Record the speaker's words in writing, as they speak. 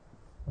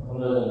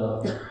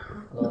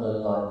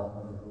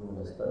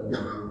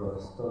نستعينه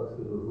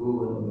ونستغفره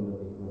ونؤمن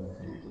به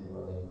ونتوكل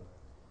عليه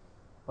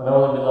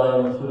ونعوذ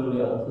بالله من شرور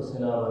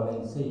أنفسنا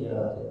ومن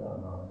سيئات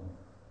أعمالنا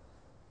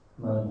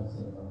من يهده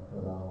الله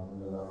فلا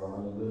مضل له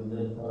ومن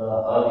يضلل فلا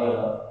هادي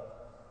له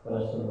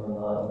ونشهد أن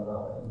لا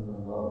إله إلا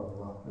الله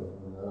وحده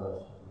لا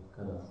شريك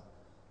له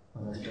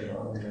ونشهد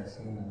أن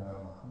سيدنا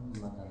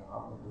محمدا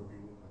عبده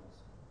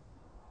ورسوله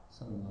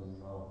صلى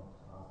الله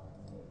تعالى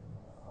عليه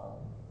وعلى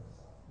آله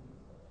وصحبه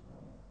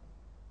أجمعين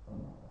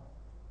أما بعد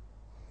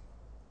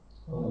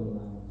أعوذ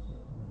بالله من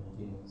الشيطان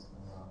الرجيم بسم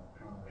الله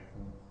الرحمن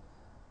الرحيم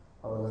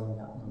أولم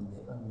يعلم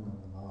بأن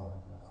الله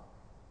يرى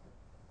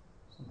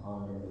سبحان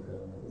ربك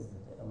رب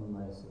العزة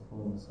عما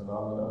يصفون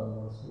وسلام على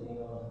المرسلين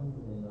والحمد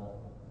لله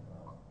رب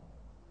العالمين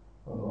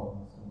اللهم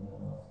صل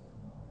على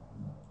سيدنا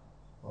محمد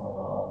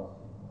وعلى آل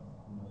سيدنا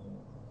محمد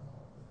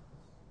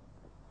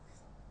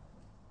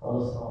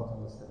الله سبحانه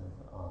وتعالى في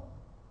القرآن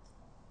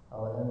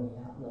أولم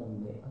يعلم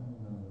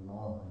بأن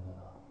الله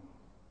يرى.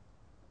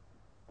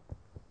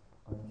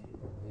 Aren't you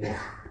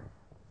aware,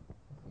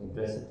 if we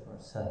address it to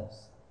ourselves,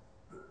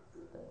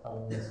 that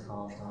Allah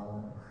subhanahu wa ta'ala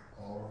is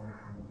always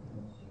looking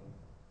at you,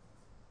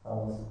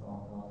 Allah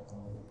subhanahu wa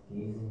ta'ala is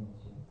gazing at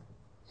you,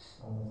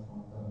 Allah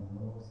subhanahu wa ta'ala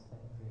knows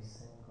every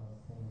single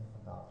thing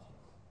about you.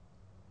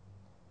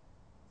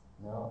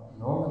 Now,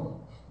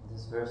 normally,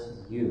 this verse is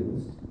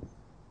used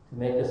to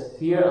make us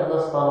fear Allah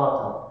subhanahu wa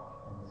ta'ala.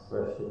 And this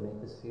verse should make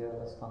us fear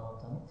Allah subhanahu wa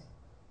ta'ala.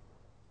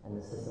 And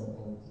this is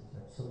something we teach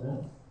our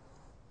children.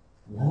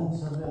 Young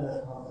children are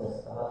taught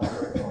this about Allah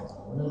subhanahu wa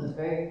ta'ala. One of the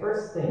very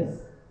first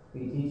things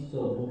we teach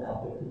children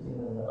after teaching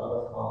them that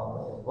Allah subhanahu wa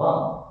ta'ala is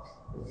one,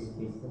 is we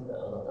teach them that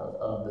Allah ta'ala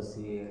is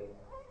al-Basir,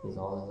 He's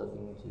always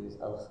looking at you, He's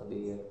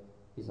al-Khabir,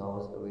 He's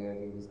always aware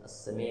of you, He's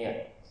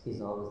as-Sami',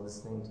 He's always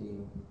listening to you.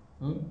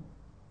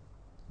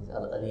 He's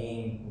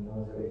al-Alim, He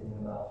knows everything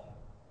about you.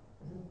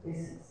 These are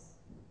basics.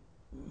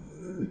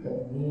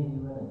 But me and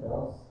you and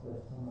adults, we're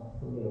still not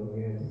fully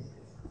aware of these basics.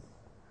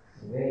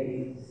 It's very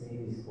easy to say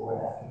these four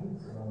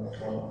attributes of Allah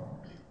subhanahu wa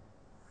ta'ala.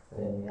 But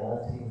in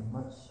reality, in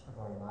much of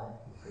our life,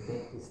 we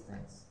forget these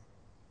things.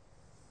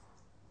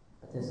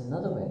 But there's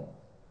another way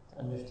to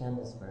understand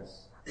this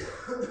verse.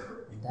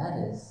 And that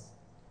is,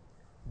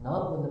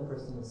 not when the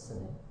person is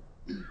sinning,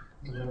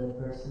 but when the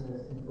person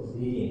is in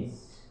obedience,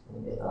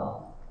 in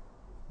ibadah,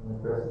 when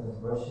the person is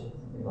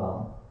worshipping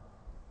ibadah.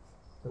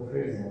 So for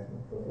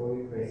example, before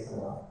you pray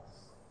salah,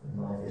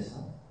 remind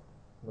yourself,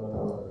 Allah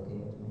Ta'ala is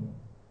looking at me,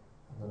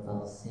 Allah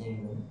Ta'ala is seeing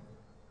me,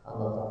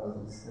 Allah Ta'ala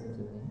is listening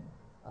to me,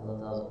 Allah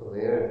Ta'ala is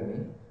aware of me.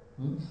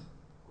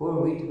 Who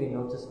are we to be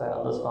noticed by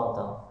Allah subhanahu wa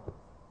ta'ala?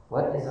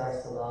 What is our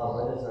salah,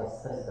 what is our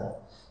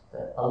sajda?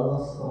 That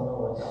Allah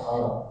subhanahu wa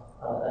ta'ala,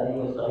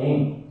 Al-Ali al-Alim,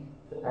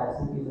 should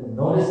actually even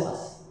notice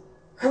us.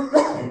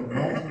 And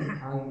imagine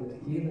how you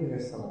would feel in your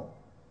salah.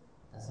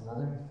 That's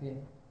another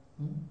feeling.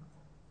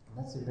 And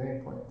that's a very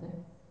important thing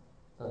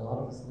that a lot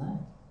of us lack.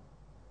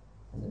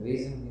 And the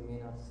reason we may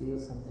not feel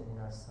something in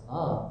our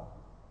salah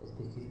is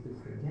because we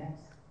forget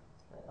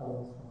that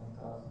Allah subhanahu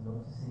wa ta'ala is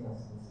noticing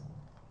us in salah.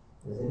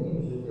 Doesn't mean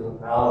you should feel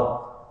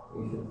proud,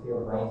 or you should feel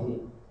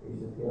mighty, or you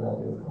should feel like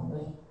you're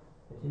accomplished,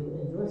 but you will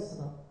enjoy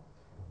salah.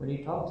 When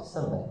you talk to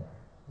somebody,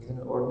 even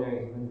an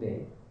ordinary human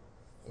being,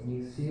 and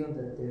you feel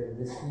that they're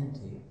listening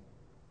to you,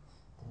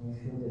 then you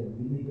feel they're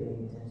really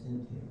paying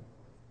attention to you,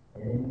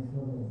 and then you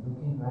feel they're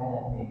looking right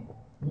at me.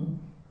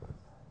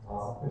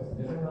 Well, there's a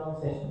different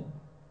conversation.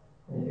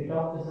 And if you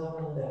talk to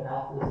someone, they're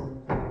half listening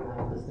to you,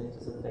 half listening to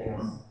something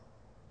else,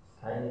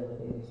 kind of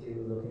looking at you,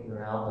 looking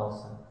around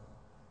also.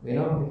 We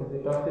know because we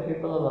talk to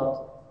people a lot.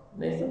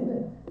 Nice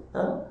something.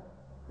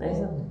 Nice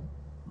something.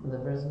 The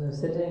person who's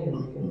sitting, and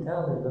you can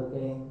tell they're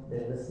looking,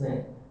 they're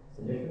listening. It's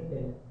a different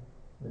thing.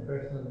 The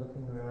person is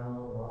looking around,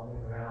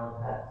 wandering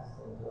around, half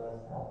listening to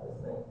us, half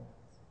listening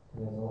to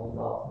his own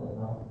thoughts in his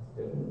mind. It's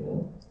a different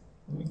feeling.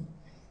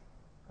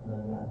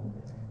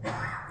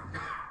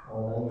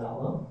 أولم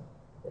يعلم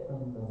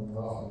بأن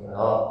الله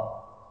يرى.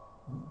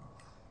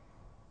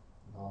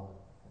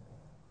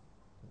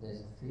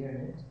 There's a fear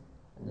in it,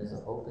 and there's a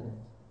hope in it.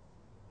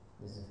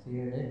 There's a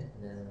fear in it,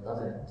 and there's a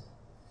love in it.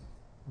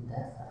 And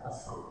that's the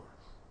asl.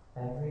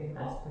 Every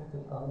aspect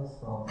of Allah's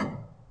bounty,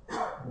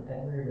 and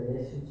every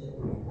relationship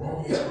we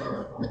have with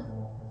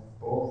Allah has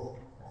both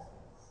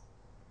aspects.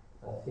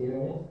 A fear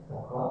in it,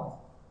 taqwa,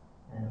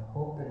 and a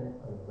hope in it,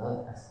 a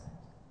love aspect.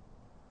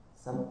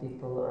 Some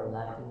people are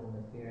lacking in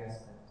the fear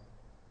aspect.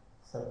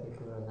 Some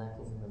people are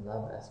lacking in the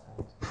love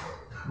aspect.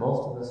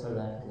 Most of us are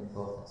lacking in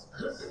both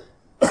aspects.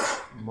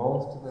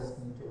 Most of us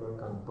need to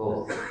work on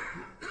both.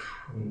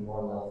 We need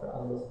more love for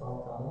Allah subhanahu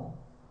wa ta'ala.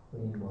 We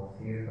need more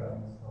fear for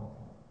Allah subhanahu wa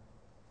ta'ala.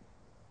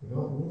 We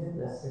don't need it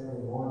necessarily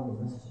more in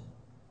the masjid.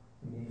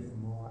 We need it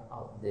more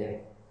out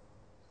there.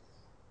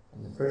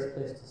 And the first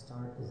place to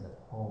start is at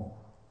home.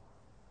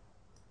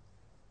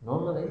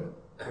 Normally,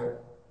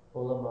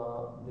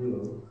 ulama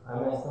do, I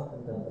myself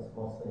have done this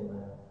mostly in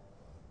my life.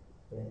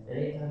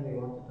 Anytime we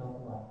want to talk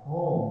about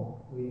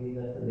home, we leave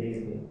that to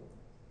lazy.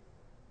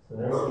 So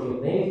whenever we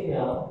leave lazy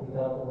out, we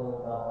talk to them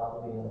about how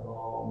to be at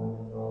home,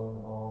 women's role in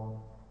the home,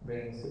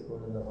 bringing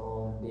sukoon in the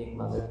home, being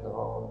mother in the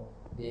home,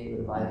 being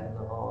good wife in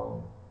the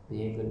home,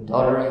 being good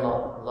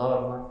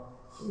daughter-in-law.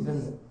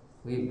 Even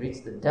we've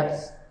reached the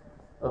depths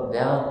of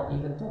down,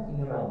 even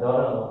talking about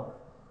daughter-in-law.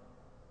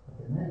 But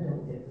the men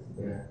don't get this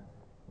big.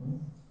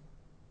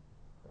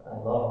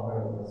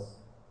 Allah was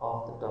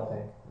off the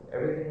topic.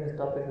 Everything is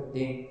topic of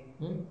deen.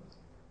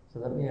 So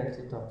let me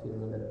actually talk to you a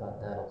little bit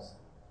about that also.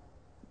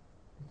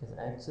 Because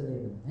actually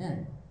the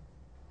men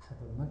have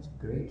a much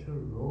greater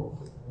role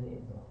to play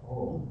in the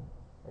home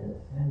and the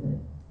family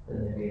than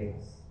they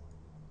realize.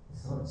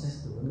 It's not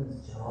just the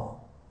woman's job.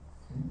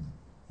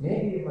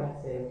 Maybe you might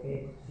say, okay,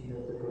 she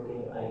does the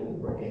cooking, I do the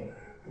working.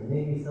 There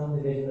may be some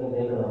division of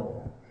labor out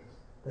there.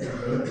 But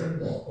making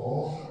the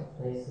home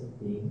a place of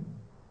deen,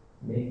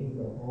 making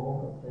the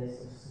home a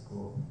place of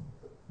sukoon,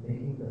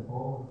 making the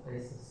home a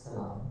place of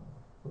salam,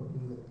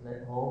 making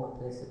the home a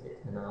place of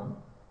itminam,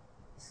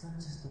 it's not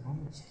just a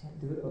woman, she can't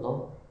do it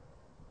alone.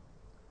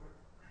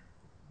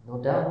 No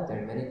doubt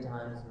there are many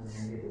times when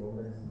maybe the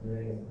woman isn't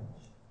doing as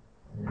much.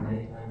 And there are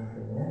many times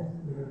when the man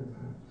isn't doing as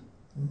much.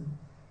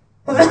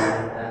 Not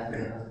as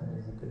good a husband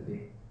as he could be.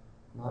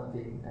 Not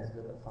being as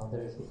good a father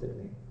as he could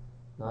be.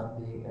 Not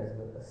being as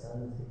good a son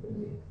as he could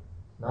be.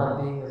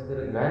 Not being as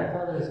good a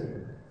grandfather as he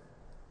could be.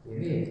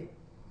 Maybe.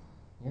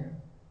 Yeah?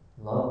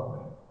 Love.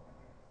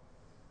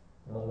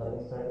 Well, let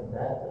me start with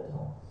that at the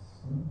top.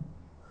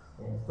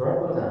 In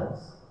historical times,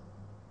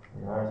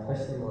 in our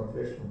especially more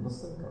traditional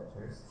Muslim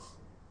cultures,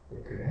 the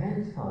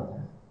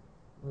grandfather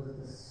was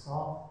the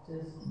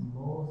softest,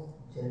 most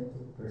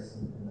gentle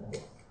person in the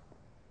house.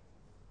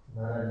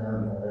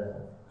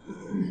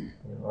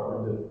 Or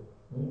Urdu.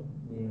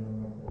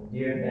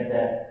 Dear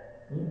granddad.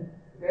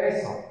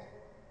 Very soft.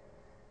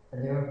 And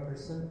they were a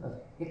person of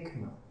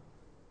hikmah,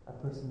 a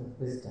person of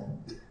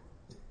wisdom.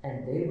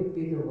 And they would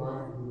be the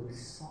one who would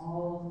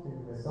solve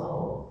and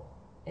resolve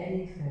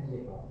any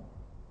family problem.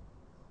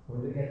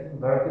 When we get to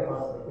बड़ों के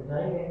पास लेके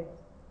जाएंगे,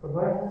 और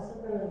बड़ा फैसला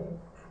करेंगे.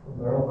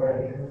 बड़ों बड़ा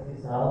हिकमत के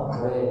साथ,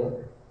 बड़े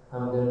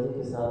हमदर्दी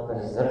के साथ,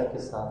 बड़े ज़र्फ के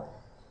साथ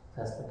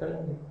फैसला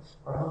करेंगे,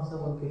 और हम सब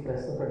उनके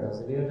फैसले पर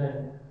नाज़िर हो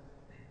जाएंगे.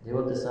 They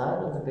will decide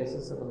on the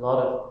basis of a lot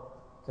of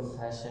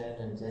compassion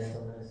and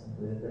gentleness and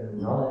wisdom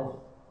and knowledge,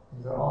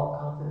 and we're all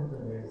confident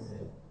in their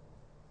decision.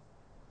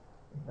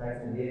 In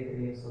fact, Nabi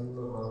Kareem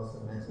sallallahu alaihi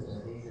wasallam mentioned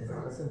that he says,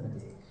 listen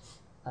Nabi,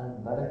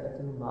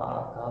 al-barakatu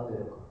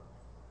ma'akabirukum.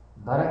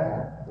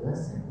 Barakah,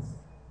 blessings,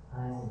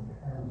 lies in your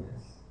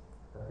elders.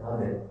 The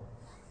Kabir,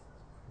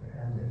 your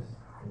elders.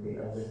 And the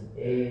elders of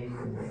age,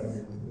 and the elders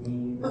of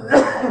need, and the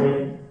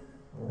kid.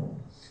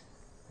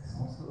 There's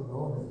also a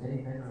role that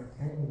many men are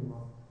carrying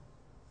among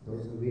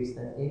those who reach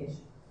that age.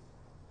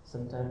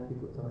 Sometimes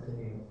people come to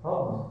me with a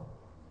problem,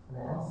 and I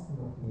ask them,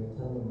 okay, you're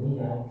telling me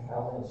I'm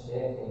traveling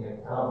Sheikh in your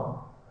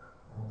town.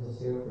 I'm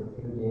just here for a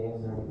few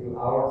days or a few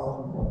hours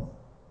sometimes.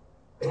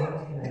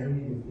 How can I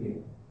really do for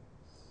you?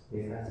 Do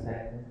you fast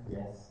pregnant?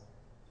 Yes.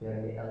 Do you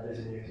have any elders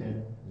in your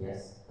family?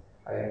 Yes.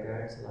 Are your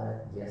parents alive?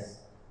 Yes.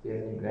 Do you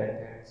have any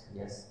grandparents?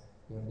 Yes.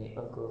 Do you have any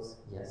uncles?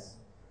 Yes.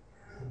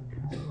 So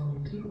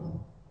many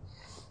people.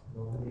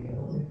 Nobody can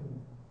help you.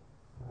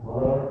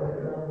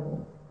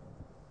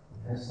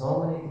 There's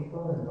so many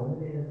people and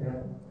nobody can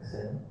help you. I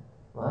said,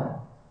 why?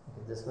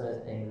 Because this one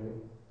is angry,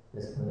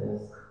 this one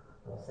is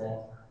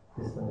upset,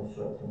 this one is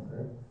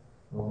short-tempered.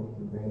 Nobody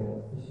can bring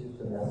up issues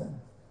to them.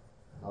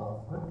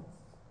 Oh, what?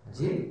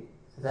 Gee.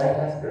 So that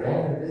has to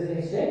end and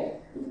visiting Sheikh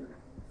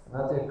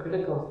about their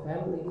critical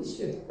family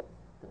issue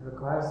that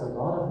requires a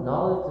lot of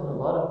knowledge and a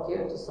lot of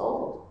care to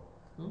solve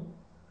it.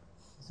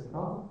 It's a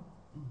problem.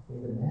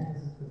 If the man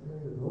isn't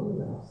prepared to rule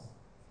the house,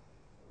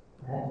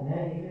 that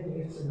man even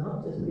used to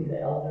not just be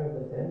the elder of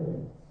the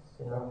family.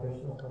 In our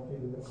traditional country,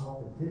 we would call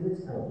the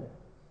village elder,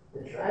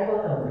 the tribal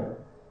elder.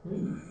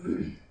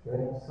 They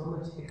have so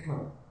much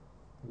hikmah.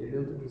 They be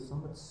able to do so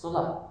much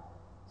sulah.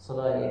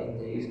 Sulah,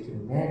 they used to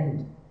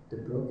mend the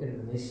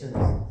broken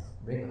relations,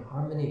 bring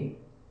harmony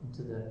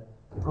into the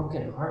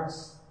broken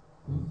hearts.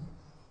 And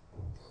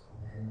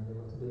they're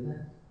able to do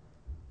that.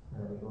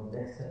 Now we go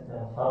next step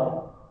down,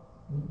 father.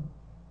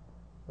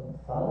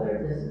 But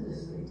father doesn't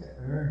just need to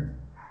earn.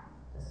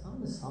 That's not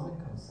an Islamic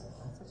concept,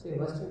 that's actually a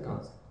Western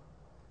concept.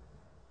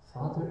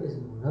 Father is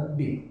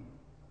murabbi.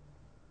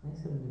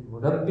 Next one is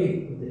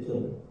murabbi of the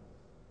children.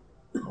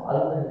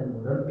 Mu'allim and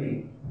murabbi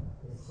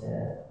is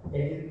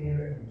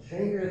educator and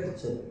trainer of the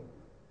children.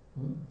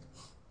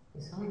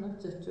 It's not enough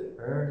just to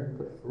earn and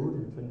put food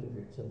in front of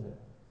your children.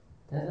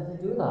 That has nothing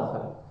to do with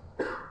akhirah.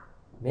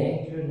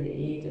 Making sure they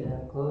eat and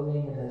have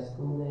clothing and have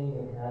schooling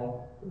and have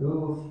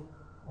roof,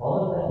 all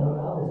of that no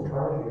doubt is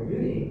part of your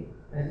duty.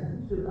 It has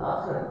nothing to do with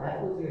akhirah.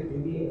 That was your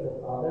duty as a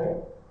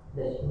father,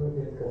 that you were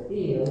the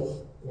kafil,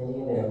 and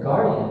you were a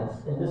guardian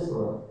in this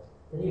world.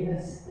 Then you have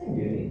a second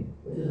duty,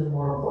 which is a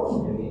more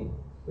important duty,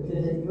 which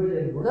is that you were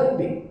the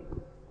murabbi.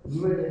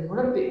 You were the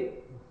murabbi.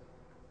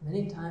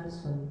 Many times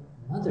when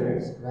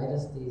mothers write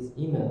us these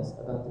emails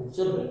about their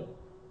children,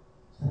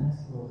 so I ask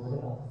them, well, what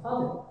about the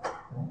father?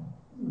 Right?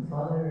 The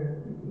father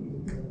doesn't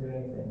do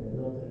anything. There's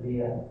no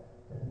tarbiyah,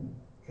 doesn't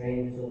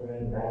train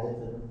children, guide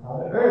children. The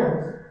father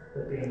earns,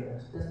 but doing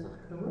that. That's not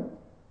going to work.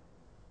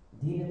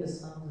 Deen of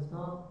Islam does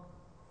not.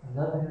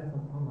 Rabbi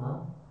from Amma,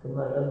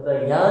 Kama Rabba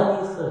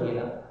Yani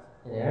Saghira.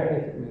 In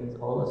Arabic it means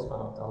Allah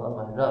subhanahu wa ta'ala,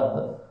 my Rabb,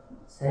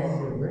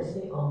 send your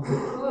mercy on the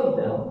two of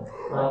them,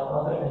 my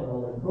father and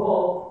mother,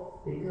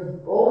 both, because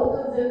both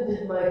of them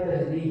did my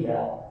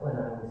tarbiyah when I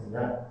was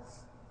young.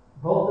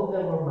 Both of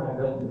them were my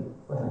Rabbi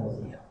when I was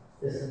young.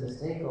 This is a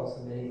mistake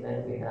also many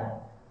men we have.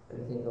 We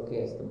think, okay,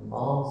 it's the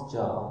mom's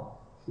job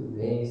to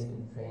raise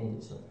and train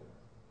the children.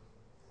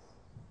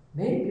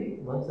 Maybe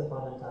once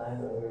upon a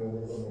time when we were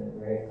living in a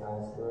very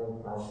class,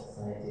 rural class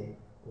society,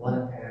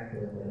 one parent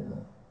would have been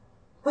enough.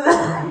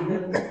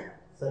 Even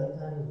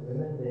sometimes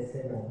women, they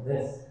say like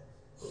this,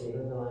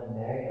 even though I'm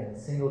married, I'm a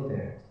single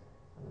parent.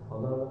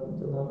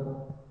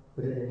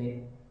 What do they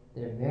mean?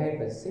 They're married,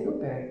 but single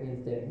parent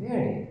means they're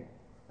married,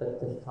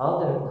 but the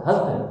father, the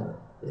husband,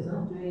 is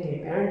not doing any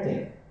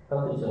parenting of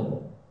the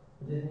children.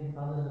 What does it mean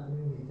father is not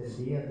doing any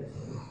tarbiyah of the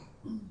children?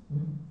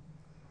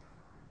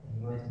 And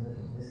you want to live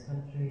in this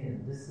country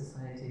and this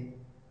society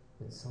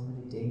with so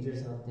many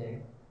dangers out there?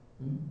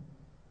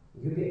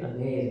 You'd be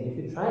amazed. If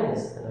you try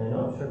this, and I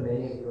know I'm sure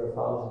many of you are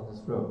fathers in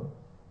this room,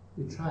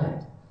 you try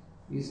it.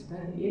 You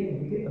spend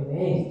even, you get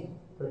amazed.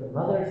 For the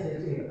mother, she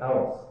has to give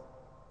hours.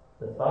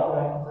 The father,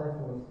 I can tell you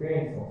from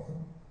experience also.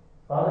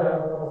 Father, I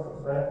don't know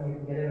if you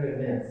can get away with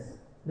minutes.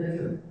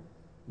 Literally.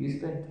 You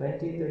spend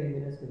 20, 30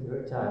 minutes with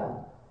your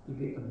child, you'd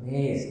be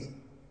amazed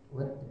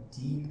what a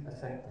deep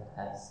effect that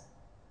has.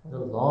 What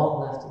a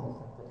long-lasting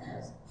effect that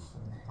has.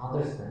 When the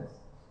father spends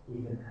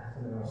even half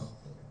an hour.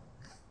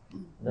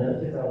 Another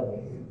tip I'll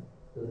give you.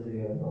 Those of you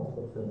who have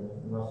multiple children,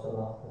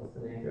 mashallah, that's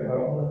the nature of our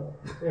ummah.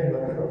 We have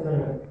multiple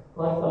children.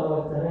 One fellow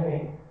was telling me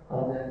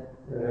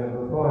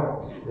before,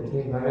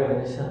 between Maghrib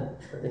and Isha,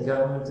 that the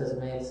government has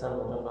made some, I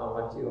don't know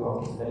what you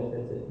all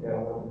benefited,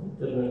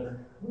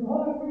 children.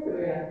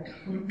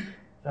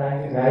 Trying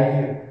to guide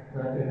you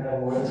not to have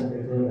more than 2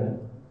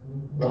 children.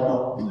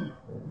 Well,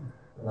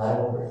 a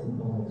reliable person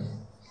told me this.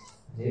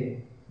 See?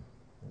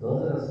 Those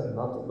of us have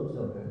multiple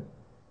children.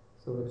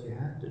 So what you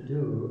have to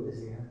do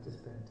is you have to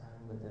spend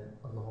time with them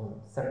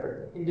alone,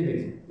 separately,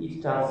 individually,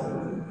 each child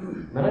separately.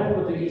 Many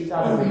people do each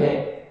child every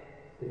day,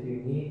 but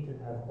you need to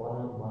have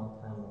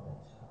one-on-one time with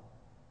that child.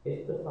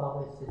 If the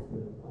father sits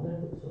with one of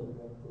the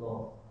children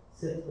alone,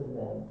 sits with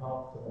them,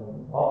 talks to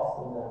them, walks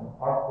with them,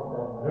 parks with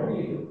them, whatever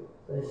you do,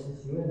 but it's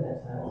just you and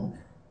that child,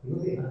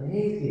 you'll be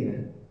amazed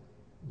even.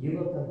 You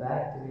will come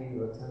back to me and you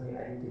will tell me,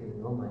 I didn't even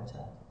know my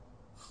child.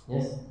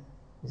 Yes?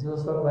 This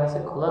was what I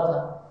said,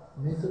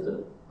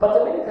 पता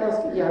भी नहीं था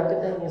उसकी ये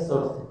हरकतें हैं, ये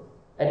सोचते.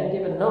 I didn't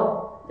even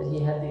know that he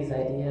had these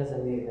ideas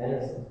and these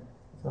manners.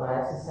 So I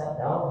actually sat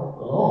down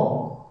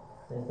alone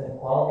and spent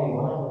quality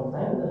one-on-one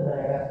time with him that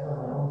I got to know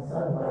my own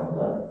son, my own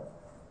daughter.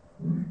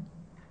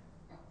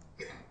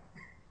 It's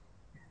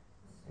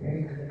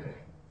very critical.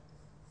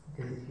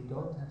 Because if you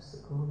don't have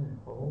sukoon in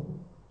home,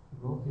 you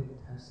won't be able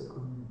to have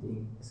sukoon in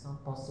deen. It's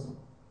not possible.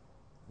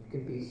 You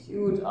can be a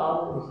huge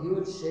alim,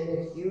 huge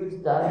shaykh,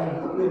 huge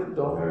dai, huge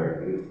donor,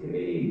 huge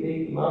committee,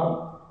 big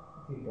imam.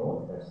 If you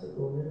don't have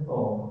sukoon in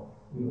home,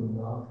 you will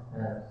not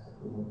have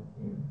sukoon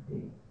in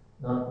deen.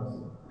 Not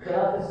possible.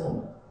 Khilaf is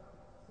sunnah.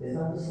 It's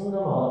not the sunnah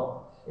law.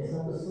 It's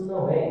not the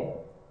sunnah way.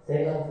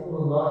 Sayyidina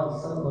Rasulullah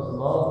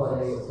sallallahu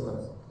alayhi wa sallam.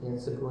 You have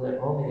sukoon at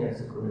home and you have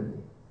sukoon in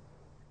deen.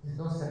 There's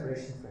no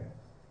separation for it.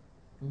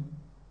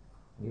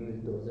 You,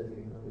 those of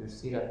you who know your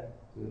seerah,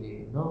 you would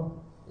even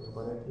know there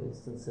were 1 or 2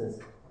 instances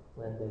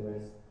when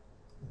there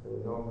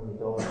we normally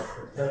don't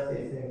discuss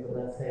these things, but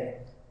let's say,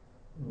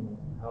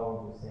 how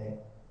would you say,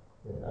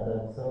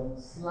 with some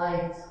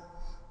slight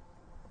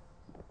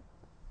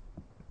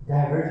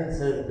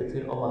divergences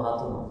between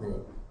Ummahatul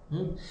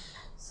Mu'mineen.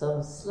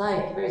 Some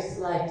slight, very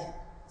slight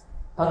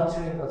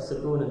puncturing of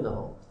sukoon in the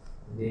home.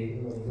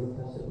 You don't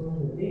have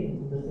sukoon in the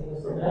deen, the thing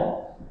was sorted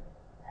out.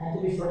 Had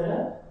to be sorted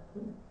out.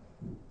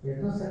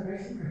 There's no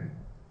separation for him.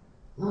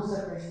 No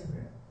separation for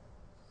him.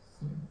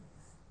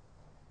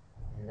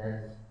 And then,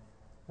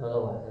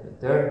 otherwise, the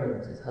third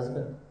one is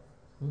husband.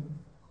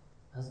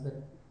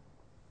 Husband.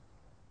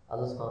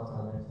 Allah subhanahu wa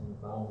ta'ala mentioned in the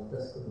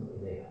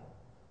Quran,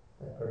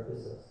 the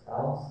purpose of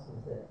spouse is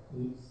that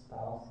each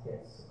spouse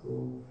gets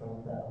sukoon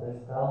from the other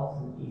spouse,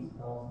 and each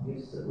spouse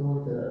gives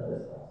sukoon to the other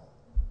spouse.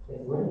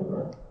 It's word in the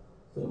Quran.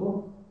 Sukoon.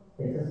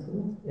 It's a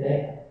sukoon.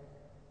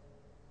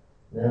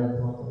 Then Allah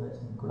subhanahu wa ta'ala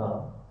mentioned in the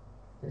Quran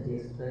that He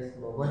has placed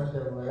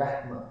mawadda wa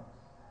rahma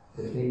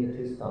between the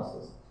 2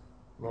 spouses.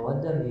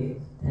 Mawadda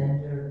means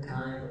tender,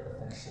 kind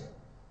affection.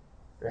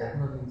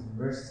 Rahma means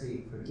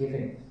mercy,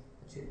 forgiving,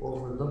 that you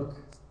overlook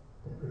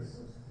the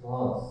person's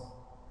flaws.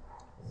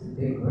 It's a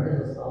big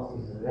word in the spouse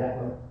uses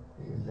rahma,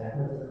 because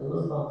rahma is Allah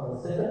subhanahu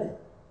wa ta'ala sifat.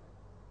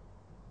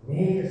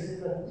 Major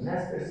sifat,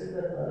 master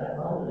sifat,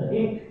 al-Rahman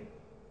al-Rahim.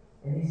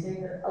 And He's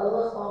saying that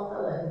Allah subhanahu wa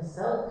ta'ala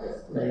Himself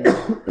has placed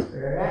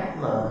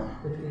rahma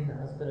between the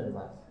husband and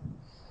wife.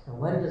 And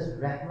when does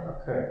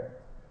rahma occur?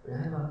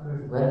 Rahma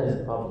occurs when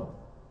there's a problem.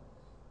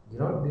 You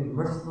don't be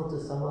merciful to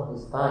someone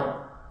who's fine.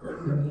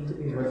 You need to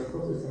be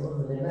merciful to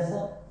someone when they mess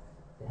up.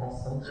 They have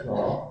some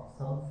flaw,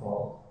 some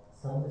fault,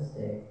 some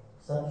mistake,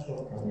 some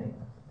shortcoming,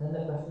 then the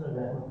question of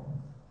rahmah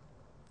comes.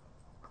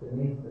 So it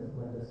means that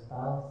when the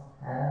spouse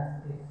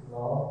has a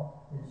flaw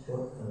and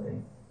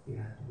shortcoming, you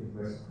have to be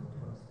merciful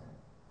towards them.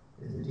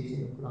 Is the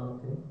teaching of Quran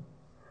okay?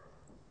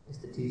 Is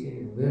the teaching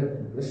and will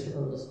and wish of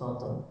Allah subhanahu wa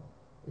ta'ala?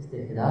 Is the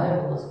hidayah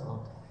of Allah subhanahu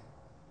wa ta'ala?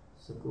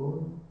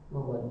 Sukoon,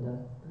 mawadda,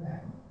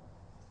 rahmah.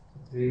 So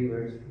 3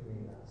 words for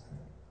being last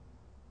right.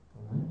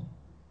 Alright?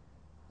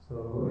 So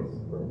it's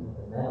important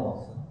that the men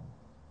also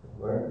should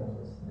work on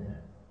this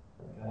matter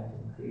of trying to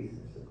increase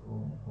their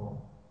sukoon at home.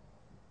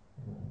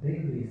 And a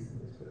big reason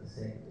is for the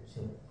sake of the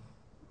children.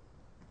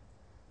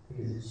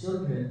 Because the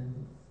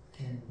children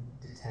can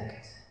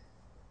detect,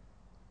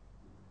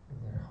 in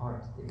their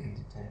heart they can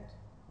detect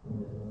when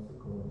there's no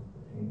sukoon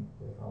between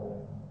their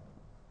father and mother.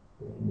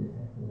 They can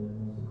detect when there's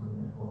no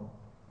sukoon at home.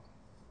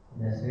 And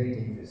that's very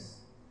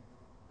dangerous.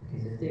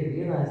 Because if they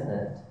realize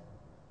that,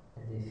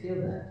 and they feel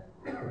that,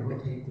 they will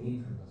take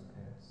deen from those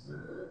parents.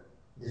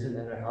 It doesn't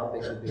matter how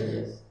big the beard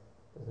is,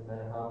 doesn't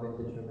matter how big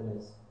the turban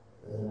is,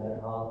 doesn't matter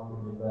how long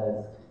the jibba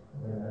is,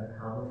 doesn't matter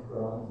how much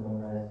Quran is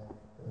memorized,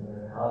 doesn't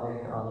matter how big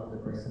an alim the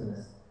person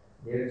is,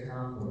 their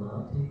child will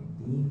not take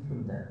deen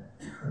from them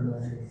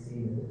unless they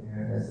see that the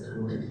parent has a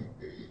rule.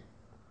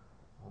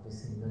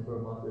 Obviously, number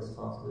one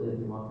responsibility,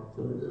 you want your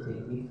children to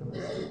take deen from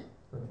us. You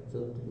want your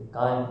children to be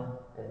kind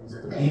and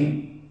mustaqim,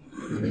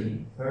 to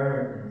be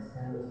firm and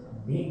established on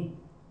deen.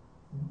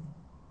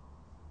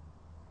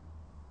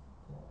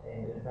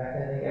 And in fact, I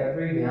think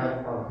every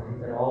beyond quality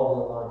that all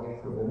of Allah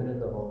gave for women in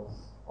the home,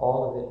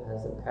 all of it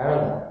has a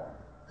parallel,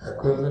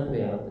 equivalent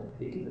beyond that can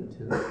be given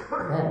to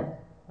men,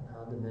 and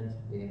how the men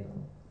should be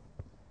able.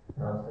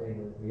 And I'll tell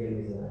you the real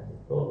reason I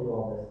told you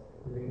all this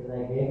is because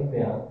I gave a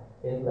beyond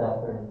in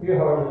Blackburn 3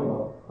 hours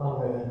ago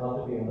on women how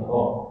to be in the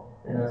home.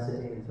 And I was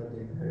sitting in front of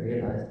you and I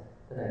realized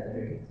that I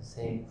better give the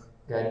same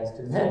guidance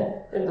to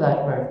men in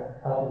Blackburn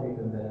how to be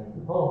men in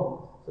the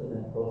home, so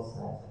that both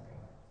sides are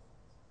covered.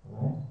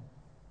 Alright?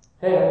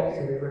 Hey,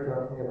 so we were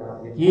talking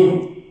about yaqeen.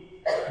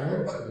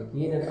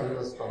 Yaqeen and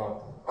Allah subhanahu wa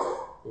ta'ala.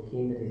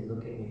 Yaqeen that He's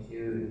looking at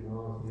you, He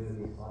knows you,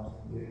 He's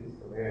watching you, He's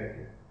aware of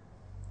you.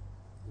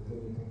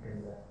 You think of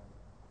the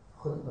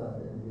khutbah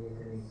that Nabi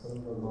Kareem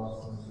sallallahu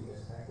alaihi wasallam she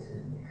recited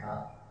in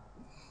Nikah.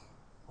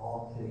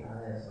 All 3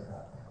 ayahs are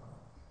about taqwa.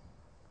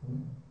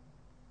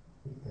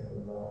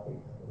 Ittaqullah,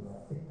 ittaqullah,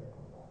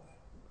 ittaqullah.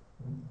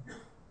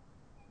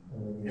 And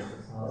when you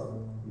saw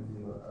you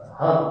do a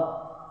hug,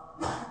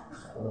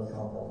 Allah subhanahu wa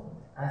ta'ala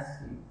ask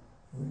you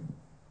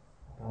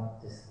about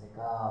this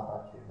nikah,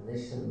 about your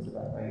relations,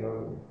 about how you're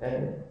with your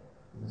family.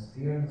 You must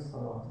fear Allah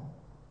subhanahu wa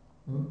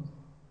ta'ala.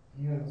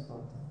 Fear Allah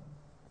subhanahu wa ta'ala.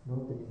 Know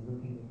that He's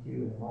looking at you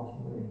and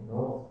watching you and He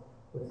knows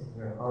what's in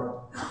your heart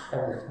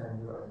every time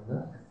you are in the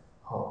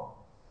home.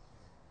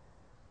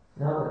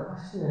 Now the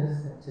question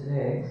is that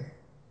today,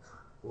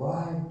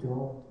 why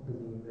don't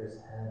believers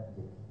have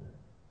yaqeen?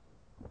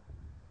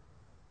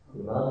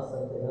 Iman is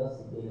something else,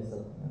 yaqeen is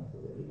something else.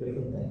 They're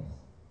different things.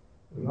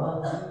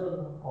 Iman is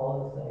people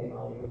always say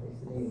Iman, you will be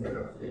sitting in the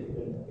church, you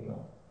don't have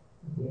Iman.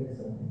 Yaqeen is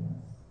something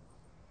else.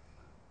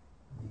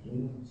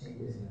 Yaqeen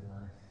changes your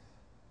life.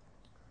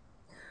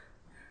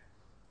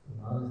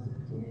 Iman is the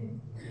beginning,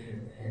 yaqeen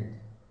is the end.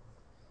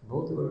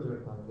 Both words are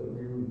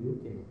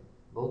Quran.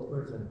 Both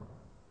words are in Quran.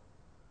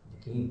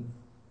 Yaqeen.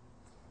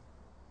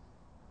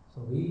 So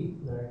we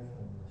learn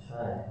from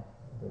Mashayikh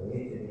the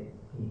way to get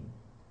yaqeen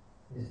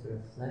is to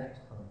reflect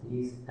on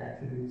these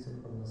attributes of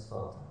Allah subhanahu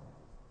wa ta'ala.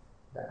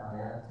 The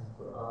ayat in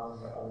Quran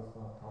where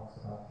Allah talks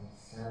about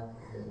Himself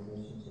and the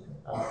relationship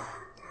with us.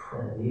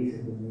 And these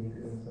are the beliefs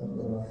of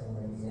Allah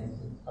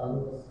against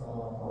Allah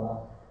subhanahu wa ta'ala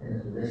and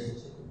His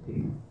relationship with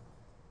people.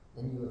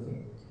 Then you will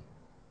get yaqeen.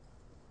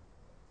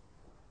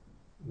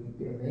 You'd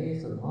be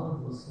amazed, a lot of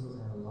Muslims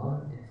have a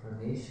lot of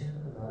information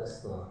about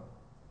Islam,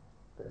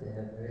 but they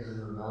have very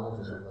little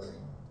knowledge of Allah.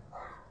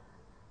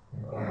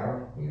 They have a lot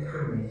of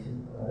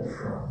information about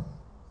Islam,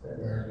 but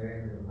they have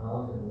very little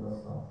knowledge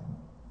of Allah.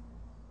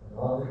 The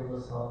knowledge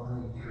of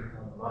Allah, you should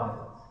become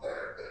prophets.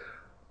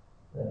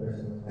 That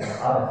person was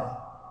called Arif,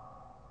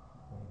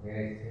 a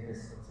very famous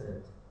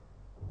incident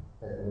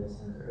that is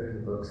mentioned in the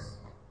early books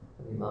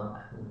of Imam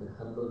Ahmad bin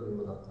Hanbal.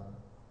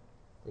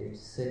 They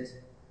used to sit,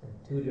 and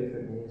 2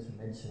 different names were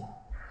mentioned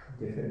in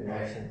different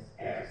narrations.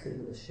 They used to sit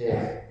with a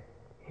sheikh.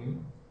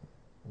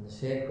 And the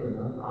Shaykh was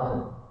an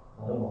alim,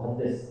 not a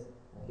muhaddis,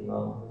 like Imam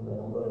Ahmad bin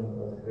Hanbal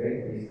was a great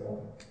hadith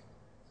scholar.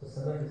 So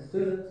some of the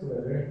students who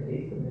were learning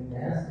hadith from him, they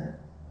asked him,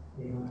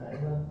 Imam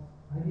Ahmad,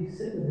 why do you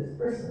sit with this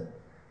person?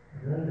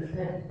 I don't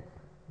understand.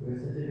 You were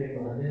such a big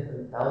muhaddis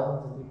and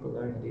thousands of people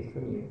learn hadith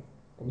from you,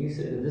 and you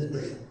sit with this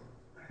person.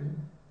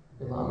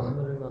 Imam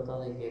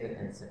Ahmad gave an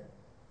answer.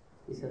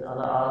 He said,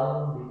 Ana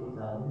alim bi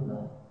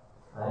kitabillah.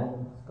 I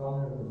am a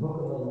scholar of the book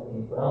of Allah,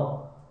 the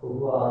Quran, who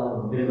huwa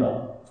alim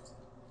billah.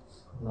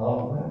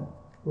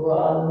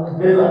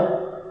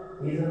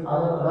 He's an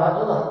alim about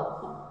Allah.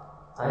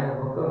 I am a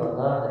book of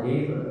Allah,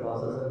 hadith of the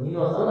Prophet. He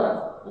knows Allah.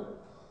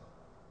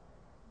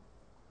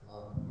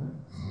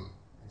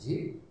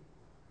 Ajib.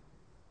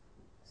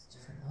 It's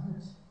different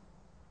knowledge.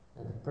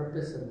 And the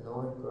purpose of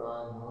knowing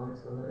Quran, knowing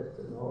Sunnah is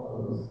to know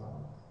Allah's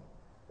knowledge.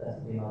 That's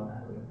the Imam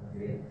Ahmad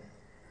realized.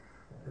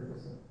 The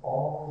purpose of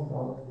all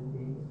knowledge of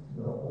being is to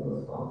know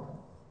Allah's knowledge.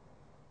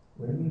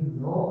 When you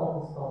know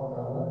Allah's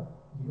knowledge,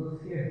 you will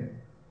fear Him.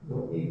 You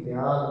won't be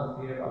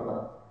beyond fear of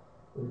Allah.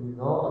 When you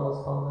know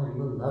Allah's knowledge,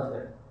 you will love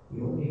Him. You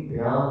won't be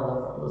beyond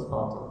love for Allah's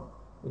knowledge.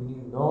 When you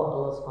know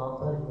Allah's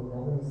knowledge, you will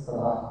never miss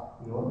salah.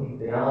 You won't be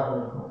beyond the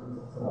importance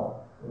of salah.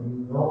 When you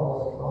know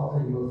Allah's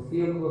knowledge, you will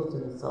feel close to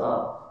the salah.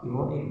 You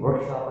won't need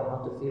workshop on how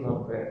to feel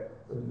on prayer.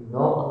 When you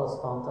know Allah's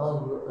knowledge,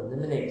 you will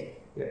eliminate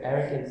your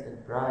arrogance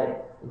and pride,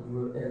 and you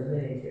will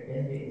eliminate your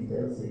envy and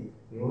jealousy.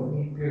 You won't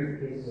need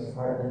purification of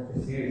heart and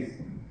pursuits.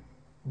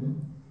 When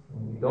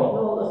you don't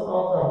know Allah's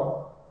knowledge,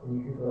 and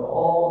you can go to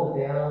all the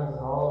bayans and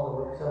all the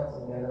workshops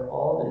and gather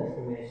all the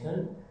information,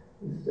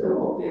 you still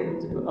won't be able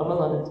to do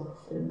amal on it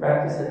and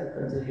practice it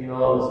until you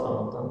know Allah's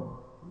knowledge.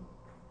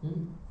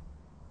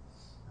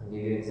 I'll give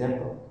you an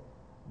example.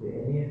 Do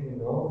any of you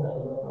know that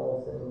Allah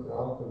said in the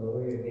Quran to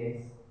lower your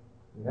gaze?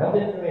 You have the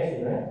information,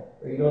 right?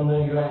 Or you don't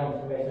know you have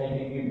information, I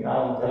give you, I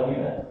will tell you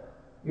that.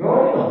 You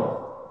already know.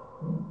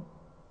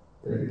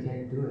 But you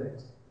can't do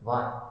it.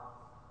 Why?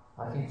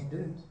 Why can't you do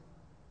it?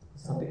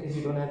 It's not because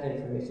you don't have the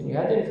information. You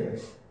have the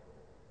information.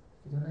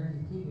 You don't have the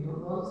key. You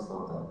don't know the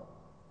sultan.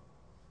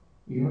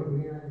 You don't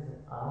realize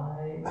that I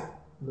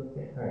look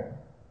at her,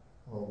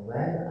 or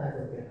when I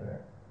look at her,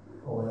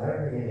 or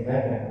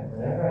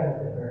whenever I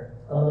look at her,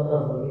 Allah is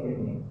looking at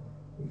me.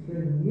 If you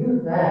knew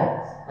that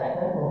at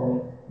that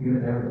moment, you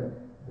would never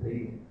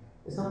believe it.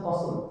 It's not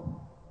possible.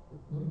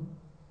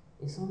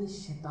 It's only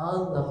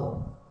shaitan level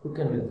who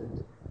can do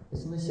it.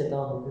 It's only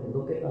shaitan who can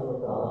look at Allah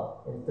Ta'ala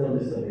and still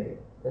disobey.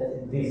 That's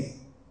Iblis.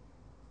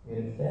 You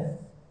understand?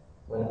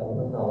 When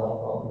Allah Ta'ala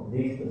called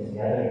Iblis to the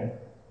gathering,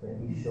 when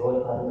he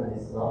showed Adam and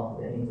Islam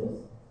to the angels,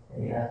 and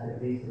he asked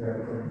Iblis to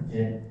represent the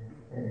jinn,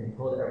 and he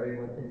told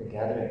everyone in the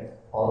gathering,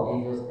 all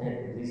angels and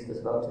Iblis was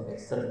about to make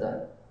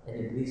sajda, and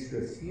Iblis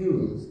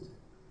refused.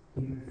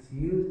 He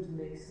refused to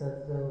make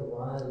sajda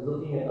while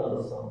looking at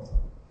Allah's Ta'ala.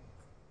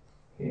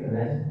 Can you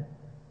imagine?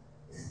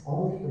 It's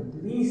only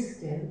Iblis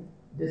can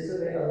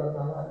disobey Allah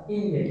Ta'ala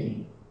in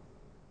yaqeen.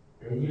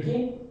 In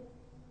yaqeen?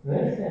 You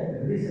understand?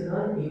 Iblis is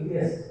not an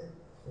atheist.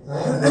 It's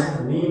not a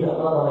believe that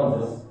Allah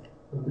exists.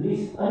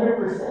 Iblis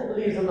 100%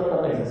 believes Allah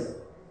Ta'ala exists.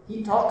 He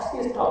is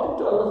talking to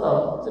Allah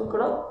Ta'ala. It's in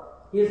Quran.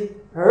 He has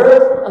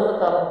heard from Allah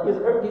Ta'ala.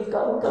 He's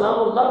gotten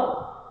Kalamullah.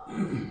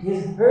 He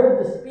has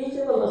heard the speech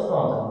of Allah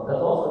Ta'ala.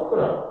 That's also in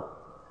Quran.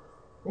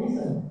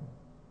 Listen.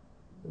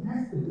 But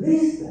that's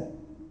Iblis then.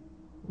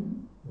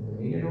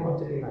 We don't want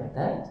to be like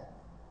that.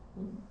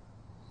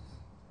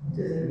 It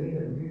doesn't mean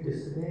that we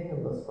disobey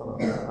Allah Subhanahu wa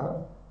Ta'ala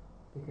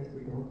because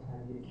we don't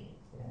have yaqeen.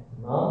 We have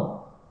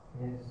iman, we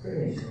have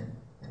information,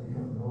 and we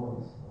don't know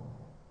Allah Subhanahu wa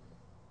Ta'ala.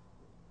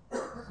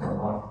 It's not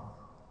hard.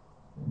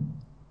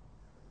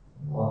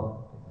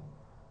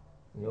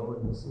 You know,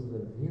 when Muslims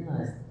have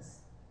realized this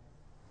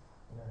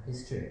in our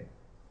history,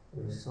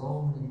 there were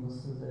so many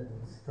Muslims that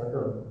have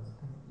struggled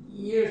for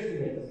years to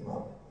get this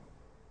knowledge.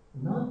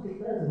 Not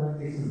because one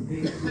person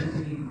big life.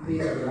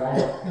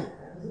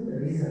 That wasn't the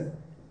reason.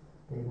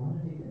 They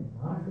wanted to get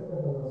martyred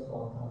of Allah Subhanahu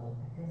wa Ta'ala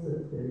because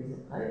of the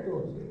reason I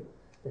told you,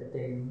 that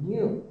they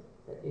knew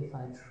that if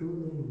I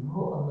truly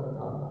know Allah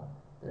Ta'ala,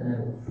 then I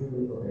will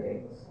truly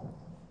obey Allah Subhanahu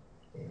wa Ta'ala.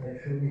 If I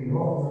truly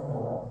know Allah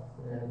Ta'ala,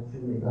 then I will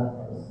truly love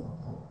Allah Subhanahu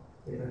wa Ta'ala.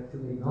 If I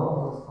truly know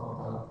Allah Subhanahu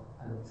wa Ta'ala,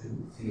 I will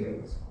truly fear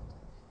Allah Subhanahu wa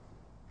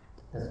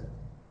Ta'ala.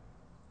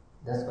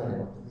 That's what I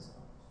want to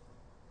discover.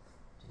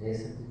 Today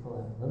some people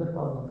have another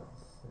problem,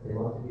 that they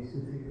want to be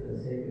Sufi for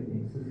the sake of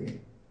being Sufi.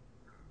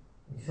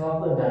 You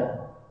sharpen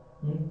that.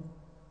 You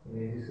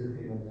may be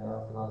Sufi when you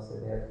are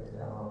philosophy,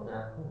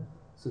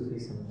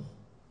 Sufism.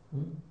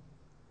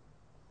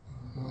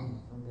 There's no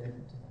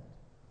benefit to that.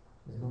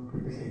 There's no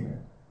purpose in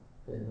that.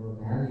 There's no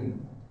value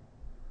in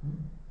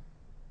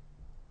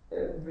that.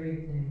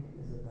 Everything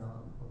is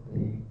about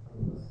obeying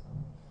Allah's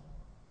command.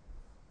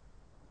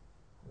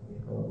 We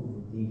call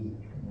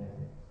Ubudiyya in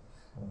Arabic.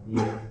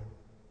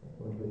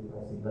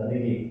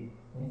 Bandagi.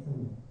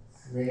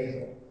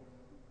 Slave.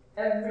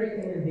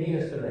 Everything in Deen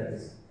is like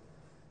this.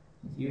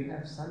 If you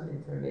have some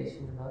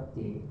information about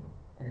Deen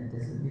and it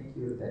doesn't make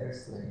you a better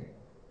slave,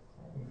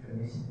 that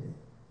information is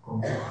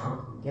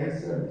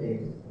against your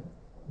Deen.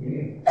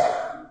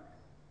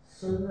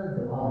 Sunnah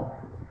dua.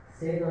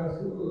 Sayyidina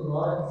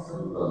Rasulullah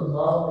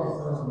sallallahu alaihi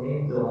wasallam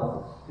made dua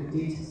to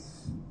teach us.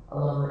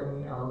 Allahumma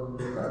inni a'udhu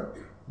bika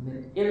min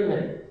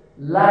ilmin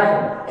la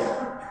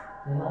yanfa'.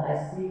 And I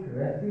seek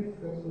refuge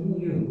in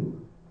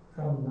you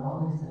from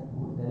knowledge that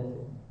won't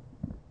benefit me.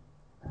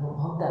 I don't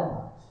want that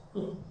knowledge. I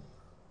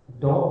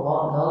don't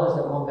want knowledge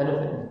that won't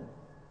benefit me.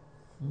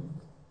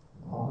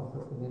 You want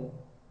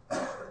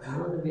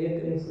to be a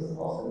good system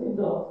also need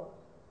dua.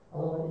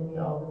 Allah inni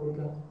a'udhu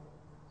bika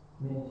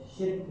min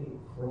shirki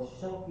wa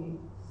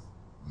shaki.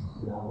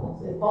 Now,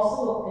 it's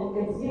impossible,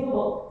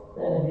 inconceivable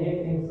that a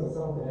Nabi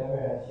Sallallahu could ever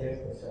have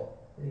shirk or shak.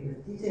 But he was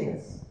teaching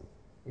us.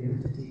 He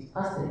was to teach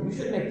us that you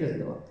should make this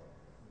dua.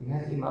 You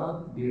have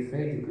Iman, be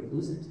afraid you could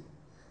lose it.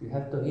 You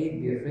have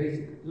tawheed, be afraid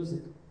you could lose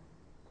it.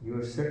 You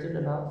are certain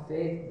about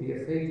faith, be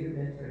afraid you could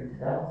enter into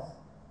doubts.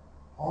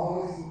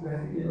 Always seek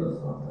refuge in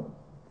Allah,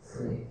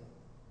 slave.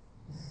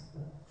 Just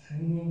the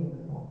training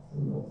of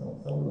the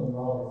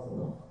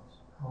Prophet,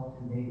 how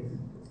to make us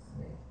into a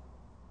slave.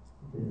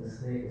 Because the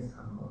slave is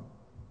humble.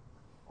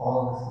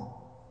 All of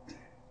us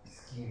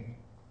scared.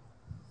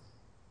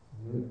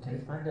 You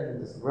can find that in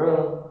this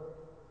world.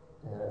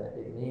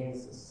 It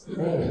means a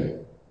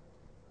slave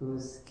who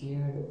is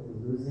scared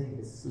of losing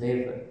his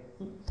slavery.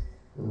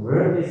 The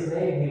worldly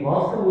slave, he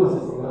wants to lose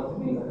it,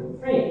 he wants to be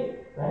free,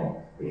 right?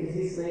 Because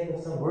he's slave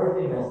of some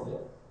worldly master,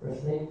 or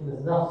slave to his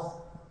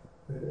nafs.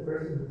 But the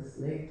person who is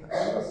slave to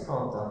Allah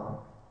subhanahu wa ta'ala,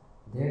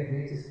 their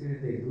greatest fear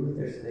is they lose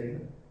their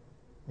slavery.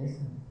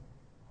 Listen.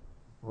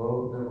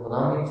 Well, the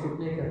gulami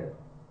chutne ka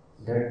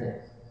डरते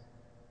हैं.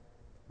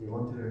 They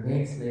want to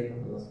remain slave of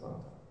Allah subhanahu wa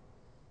ta'ala.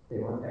 They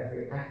want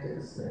every act of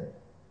a slave.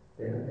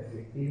 They want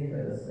every feeling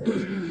of a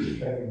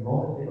slave. Every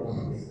moment they want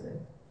to be a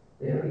slave.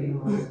 They don't even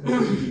want to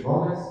spend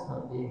moments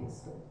not being a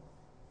slave.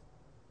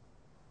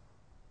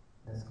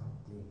 That's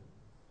called deen.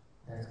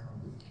 That's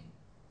called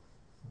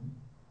deen.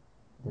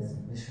 That's a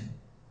mission.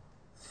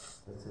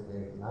 That's a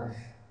way of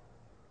life.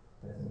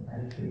 That's an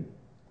attitude.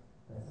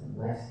 That's a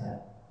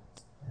lifestyle.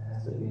 It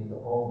has to be in the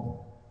home.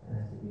 It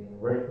has to be in the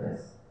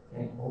workplace. It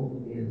can't only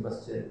be in the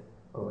masjid,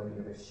 or when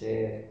you're a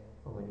shaykh,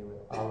 or when you're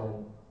with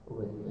alim, or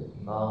when you're with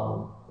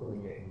imam, or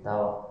when you're in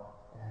dawah.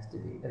 It has to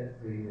be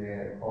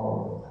everywhere,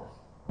 all the time.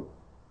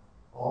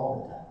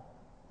 All the time.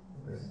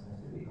 The person has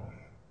to be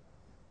usher.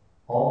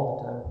 All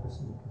the time, the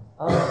person becomes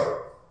usher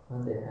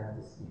when they have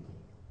this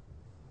speaking.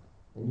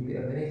 And you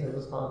get amazed at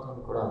Allah in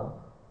the Quran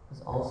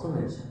has also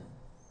mentioned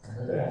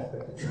another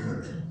aspect of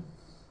conversion,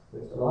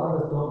 which a lot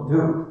of us don't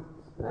do,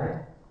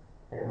 right?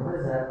 And what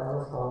is that?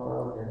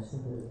 Allah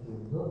mentioned that if you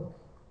look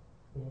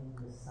in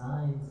the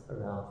signs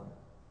around you,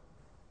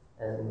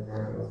 as an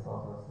example,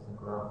 Allah says in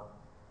the Quran,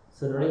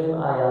 سَنُرِيهِمْ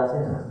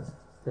آيَاتِنَا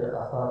فِي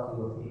الْآفَاقِ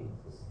وَفِي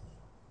أَنفُسِهِمْ.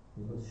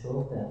 We will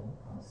show them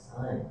our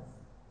signs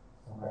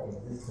of our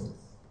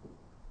existence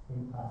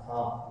in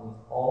afaq, means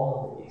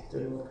all of the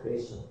external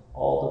creation,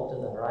 all up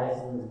to the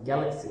horizons,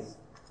 galaxies,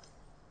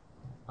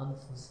 and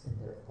anfus in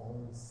their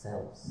own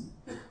selves.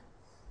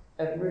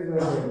 Everywhere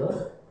they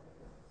look,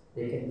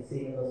 they can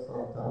see Allah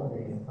subhanahu wa ta'ala,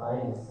 they can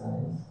find the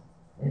signs.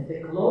 And if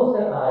they close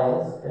their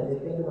eyes and they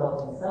think about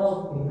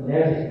themselves, even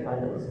there they can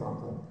find Allah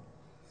subhanahu wa ta'ala.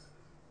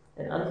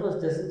 And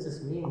anfus doesn't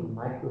just mean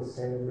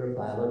microcellular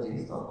biology,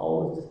 it's not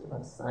always just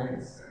about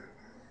science.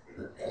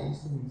 It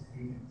also means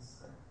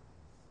feelings.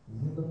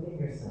 You look at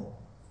yourself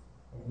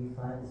and you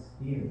find this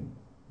feeling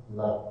of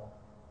love.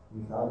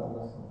 You found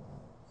Allah subhanahu wa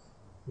ta'ala.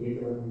 He is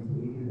the one who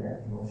gave you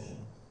that emotion.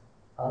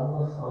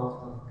 Allah subhanahu wa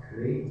ta'ala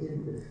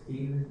created the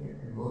feeling and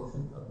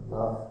emotion of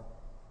love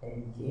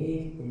and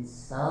gave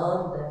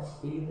insan that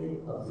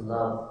feeling of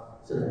love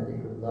so that they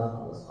could love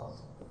Allah subhanahu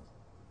wa ta'ala.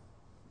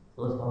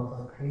 Allah subhanahu wa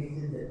ta'ala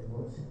created the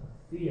emotion of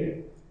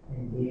fear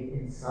and gave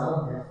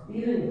insan that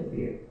feeling of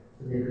fear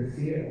so they could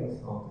fear Allah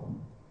subhanahu wa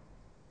ta'ala.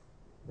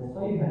 That's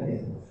why you have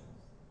these emotions.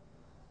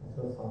 That's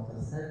what Allah subhanahu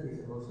wa ta'ala said, these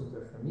emotions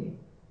are for me.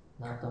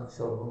 La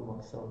takhshawhum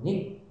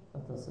wakhshawni.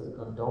 Allah says,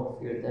 don't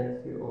fear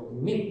them, fear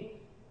only me.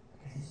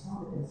 Because you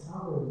saw that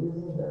insan were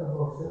using the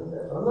emotions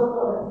that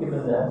Allah had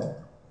given them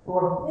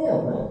for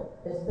him. Right?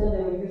 Instead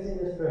they were using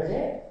this for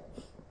him.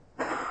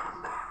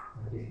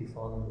 But if you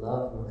fall in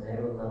love with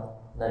ghairullah,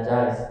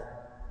 najais,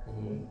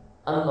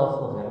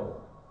 unlawful ghairullah.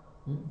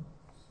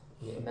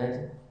 Can you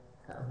imagine?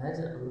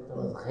 Imagine Allah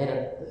Ta'ala's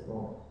ghairah at this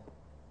moment.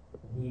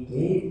 He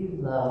gave you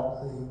love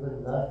so you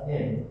would love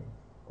him,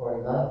 or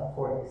love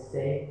for his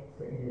sake,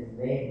 for in his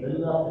name,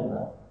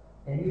 lillah.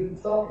 And you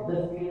took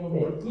the feeling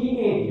that he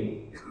gave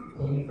you,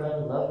 and you fell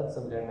in love with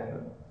somebody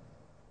else.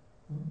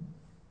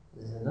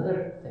 This is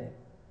another thing.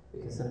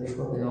 Because some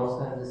people, they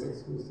also have this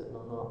excuse that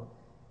no,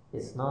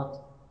 it's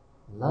not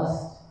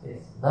lust,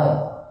 it's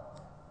love.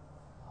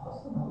 How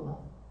is it not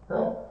love?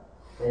 Huh?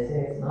 They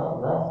say it's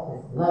not lust,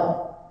 it's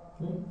love.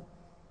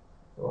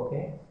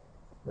 Okay,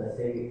 let's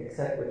say we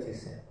accept what you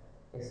say.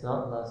 It's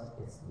not lust,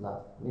 it's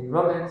love. I mean,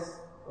 romance,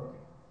 okay.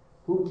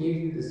 Who gave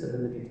you this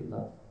ability to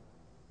love?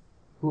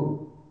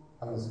 Who?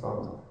 Allah subhanahu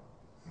wa ta'ala.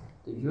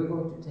 So you're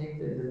going to take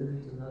the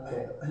ability to love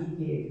that He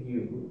gave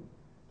you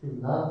to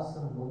love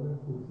some woman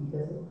who He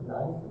doesn't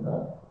allow you to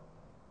love?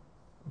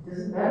 It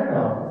doesn't matter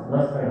now if it's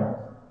lust or not.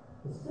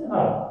 It's still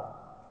haram.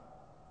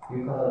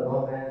 You call it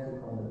romance, you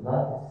call it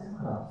love, it's still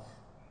haram.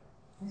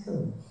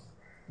 Listen.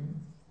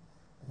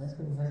 And that's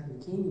when you have to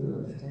be keen to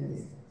understand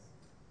these things.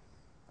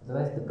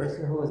 Otherwise, the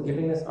person who was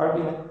giving this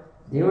argument,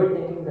 they were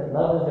thinking that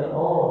love is their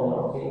own,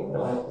 and okay,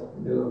 what am I supposed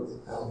to do?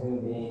 I'm a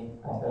human being,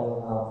 I fell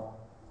in love.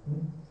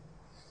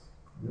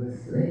 You're a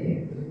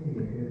slave. You're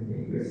a human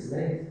being. You're a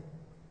slave.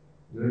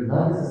 Your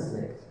love is a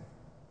slave.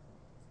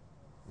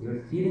 Your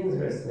feelings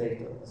are a slave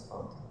to Allah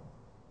subhanahu wa ta'ala.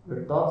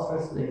 Your thoughts are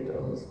a slave to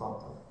Allah subhanahu wa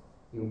ta'ala.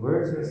 Your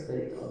words are a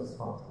slave to Allah subhanahu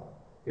wa ta'ala.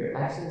 Your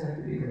actions have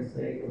to become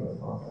slave to Allah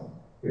subhanahu wa ta'ala.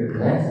 Your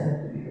glances have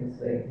to become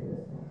slave to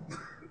Allah subhanahu wa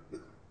ta'ala.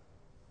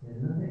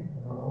 There's nothing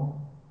of our own.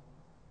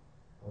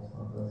 Allah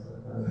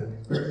subhanahu wa ta'ala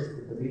says,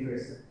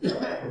 believers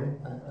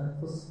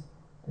al-anfus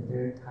and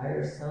their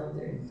entire self,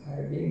 their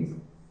entire beings,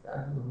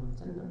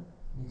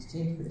 in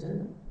exchange for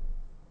Jannah.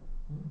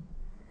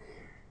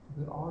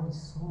 We're already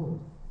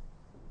sold.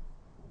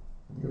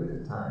 There was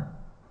a time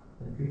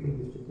when people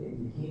used to get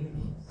yaqeen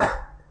from us.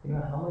 You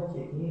know how much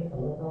yaqeen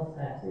Allah Ta'ala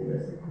actually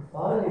rests in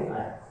kuffar in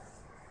ayah.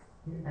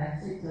 He's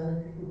actually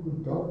telling people who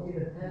don't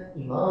even have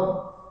iman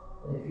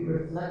that if you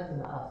reflect in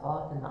the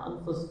afaq and the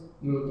anfus,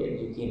 you will get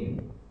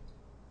yaqeen.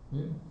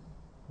 And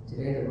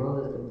today the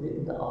world is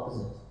completely the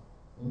opposite.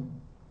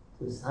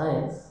 Through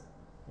science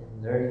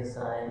and learning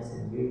science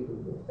and you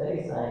who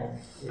study science,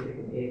 you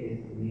become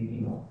atheists and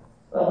believe iman.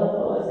 Well, Allah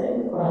Ta'ala said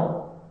in the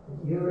Quran,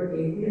 if you're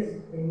atheist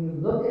and you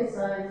look at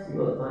science, you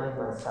will find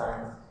my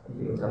science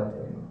and you will come to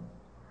him.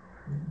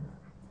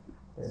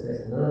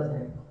 There's another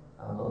thing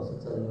I'll also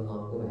tell you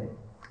along the way.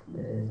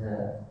 That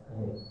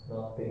is,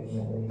 not picking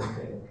up any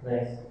particular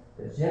place,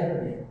 but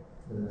generally,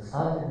 the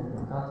masajid and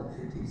the makatib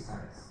should teach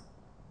science.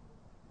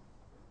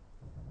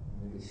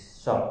 You'll be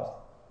shocked.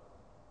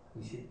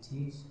 You should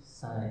teach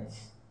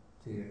science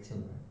to your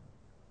children.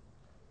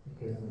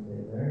 Because when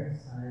they learn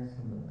science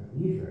from a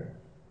believer,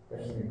 then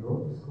when they go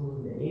to school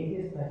and the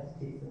atheist tries to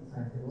teach them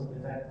science, they won't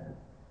affect them.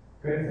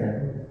 For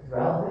example,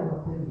 throughout their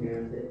Muslim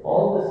years, they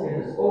always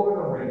hear this over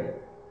and over again.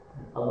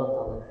 Allah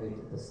Ta'ala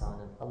created the sun,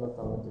 and Allah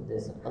Ta'ala did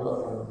this, and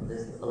Allah Ta'ala did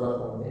this, and Allah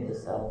Ta'ala made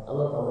this out,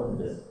 Allah Ta'ala did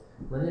this.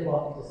 When they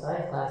walk into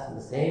science class and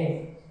the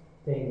same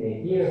thing they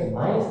hear,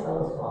 minus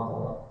Allah subhanahu wa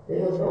ta'ala, they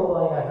will go,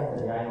 oh, I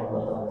know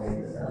Allah Ta'ala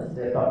made this out.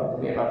 They're talking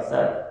to me about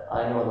self.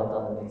 I know Allah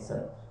Ta'ala made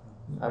self.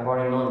 I've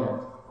already known that,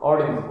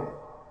 already before.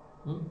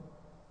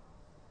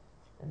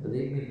 And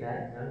believe me,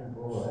 that young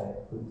boy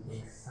who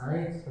takes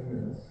science from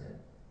the masjid,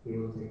 he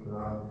will take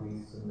Quran,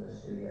 Hadith, Sunnah,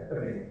 Sharia,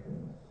 everything from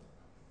the masjid.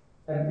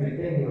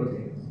 Everything he will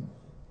take from the masjid.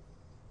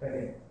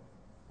 Everything.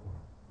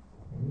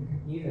 And you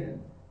can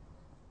even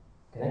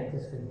connect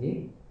this with me.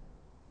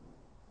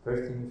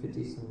 First thing you should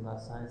teach them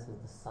about science is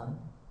the sun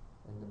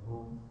and the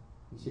moon.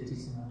 You should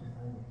teach them how to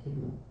find the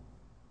Qibla.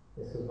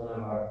 This was one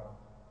of our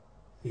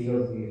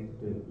fields we used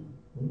to do.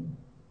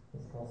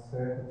 It's called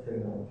spherical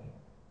trigonometry.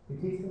 You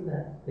teach them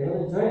that. They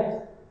will enjoy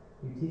it.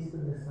 You teach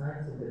them the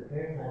science of the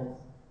prayer times.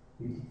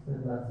 You teach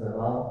them about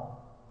zawal.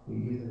 You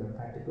give them a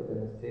practical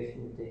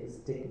demonstration. You take a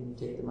stick and you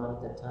take them out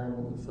at that time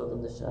and you show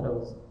them the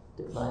shadows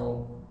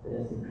declining,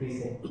 then it's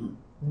increasing.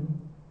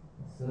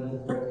 As soon as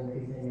it starts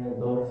increasing, your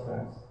lower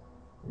starts.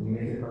 And you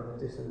make a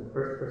competition. The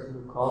first person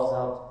who calls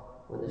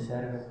out when the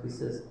shadow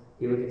increases,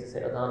 he will get to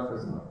say Adhan for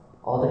Zuhr.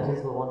 All the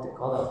kids will want to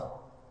call out.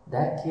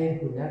 That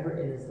kid who never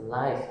in his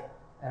life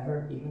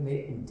ever even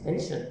made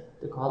intention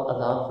to call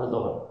Adhan for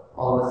Dhuhr,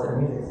 all of a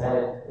sudden he's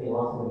excited, he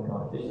wants to win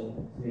competition,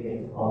 so he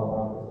gets to call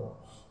Adhan for Dhuhr.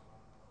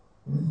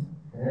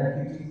 And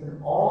then if you teach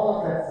them all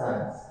of that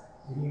science,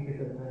 when you give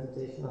them a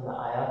presentation on the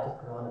ayat of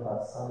Quran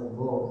about sun and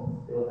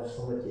moon, they will have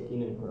so much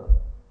yaqeen in Quran.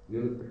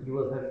 You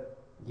will have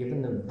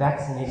given them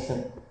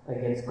vaccination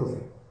against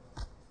kufr.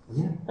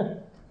 Yeah,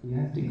 you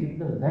have to give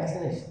them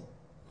vaccination.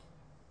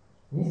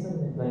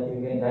 Listen, like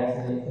you get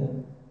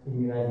vaccination,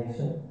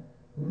 immunization.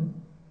 And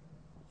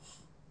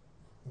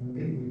you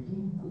get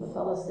yaqeen. Allah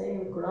Ta'ala is saying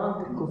in the Quran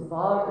to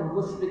kuffar and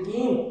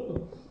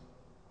mushrikeen.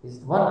 It's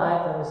one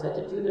ayat I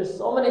recited to you. There's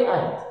so many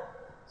ayat.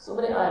 So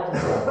many ayat in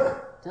Quran.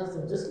 Tells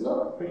them, just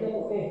look, forget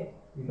okay.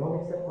 You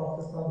don't accept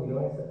Prophet Islam, you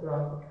don't accept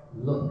Quran.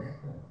 Look.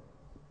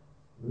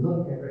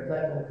 Look and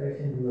reflect on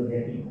creation, you will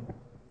get iman.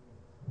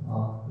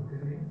 Look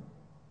at it.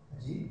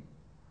 Ajib.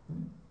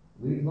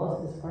 We've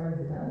lost this part of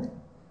the time.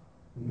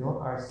 We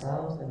don't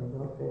ourselves and we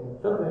don't train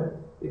our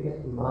children. We get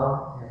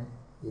iman and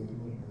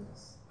yaqeen in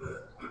us.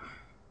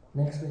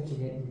 Next way to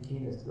get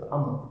yaqeen is through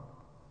amal.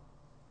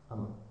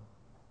 Amal.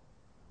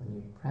 When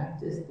you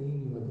practice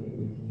deen, you will get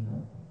yaqeen on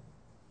it.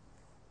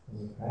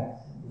 When you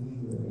practice deen,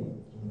 you will get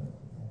yaqeen on it.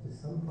 If there's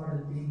some part of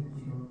deen that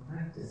you don't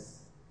practice,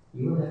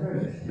 you will never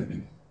understand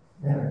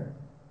it. Never.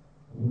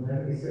 And you will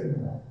never be certain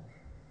of that.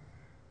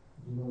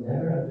 You will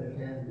never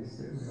understand and be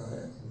certain about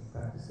it until you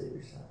practice it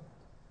yourself.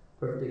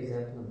 Perfect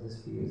example of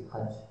this for you is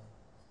Hajj.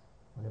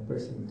 When a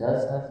person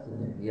does Hajj, then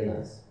they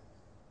realize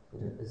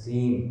what an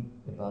azim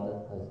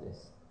ibadat Hajj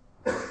is.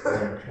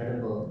 What an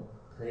incredible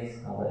place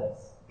Kaaba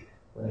is.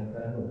 What an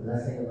incredible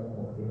blessing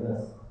Allah has given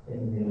us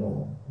in the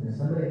world. And if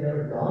somebody's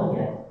never gone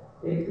yet,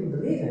 they can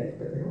believe it,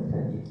 but they don't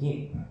have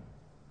yaqeen.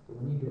 So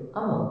when you do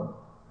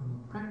amal, when you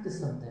practice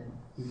something,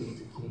 you get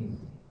yaqeen.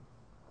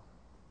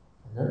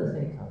 Another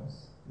thing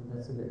comes, and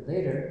that's a bit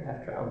later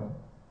after amal.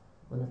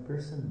 When a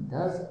person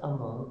does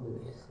amal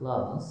with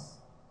ikhlas,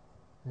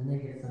 then they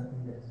get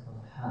something that is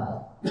called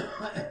hal.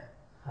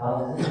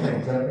 Hal is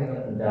like jumping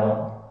up and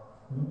down,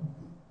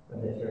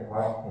 but that your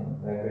heart can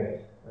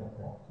vibrate like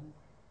that.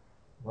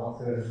 Once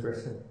there was a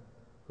person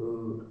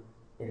who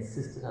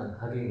insisted on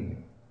hugging me.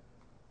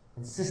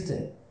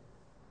 Insisted.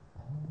 I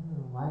don't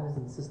know why he was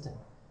insisting.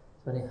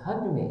 So when he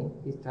hugged me,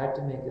 he tried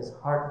to make his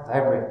heart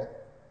vibrate,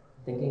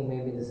 thinking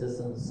maybe this is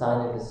some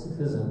sign of his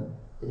Sufism,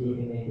 that he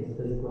can make his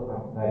physical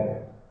heart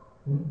vibrate.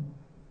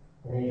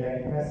 And he tried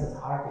to press his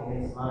heart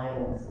against mine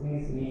and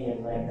squeeze me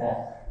and like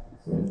that.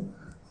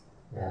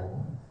 Yeah.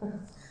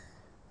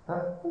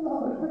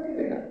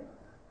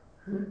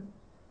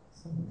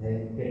 Then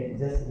you can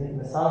just get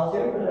massage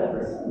chair for that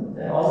person.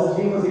 Then all the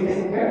things will be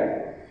taken care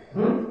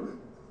of.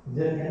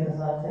 Just get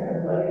massage chair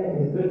and plug it in,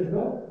 it's good to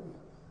go.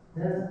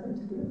 That has nothing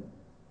to do.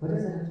 What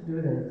does that have to do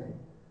with anything?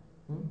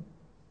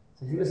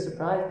 So he was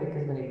surprised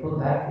because when he pulled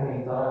back from me,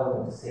 he thought I was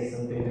going to say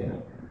something to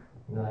him.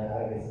 Like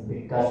I get some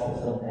big gush or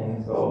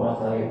something, so much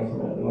like it was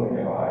going to do in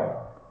your heart.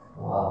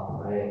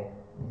 Wow, right.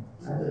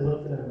 I just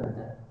looked at him like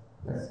that.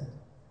 That's it.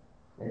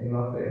 And he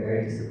walked away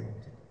very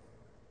disappointed.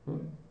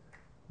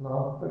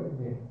 No, forgive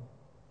me.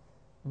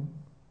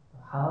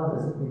 How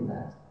does it mean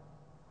that?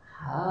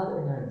 How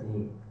in our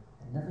deen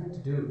had nothing to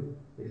do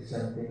with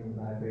jumping,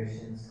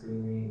 vibration,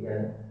 screaming,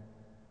 yelling.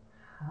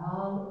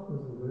 How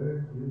was the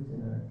word used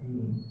in our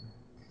deen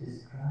to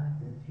describe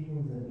the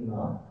feelings of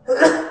Iman?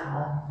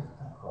 How to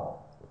taqwa,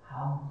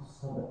 how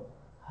to sabr,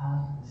 how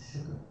to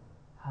shukr,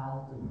 how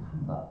to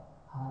hamba,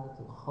 how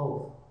to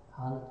khawf,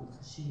 how to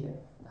khashiyah,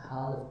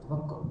 how to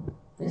tawakkul.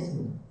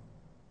 Listen,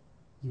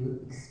 you will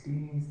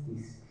experience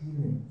these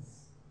feelings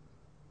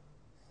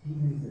of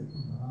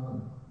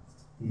Iman.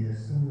 These are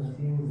sunnah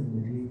feelings of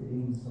Nabi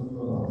Kareem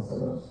sallallahu alaihi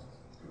wasallam.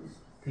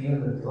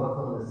 Feeling the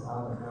tawakkul of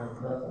Islam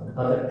and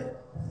Badr.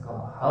 That's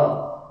called hal.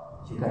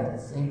 You got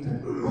the same time.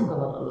 Tawakkul on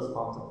Allah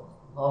subhanahu wa ta'ala.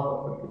 Allahu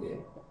Akbar kabir.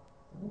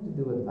 Nothing to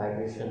do with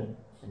vibration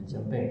and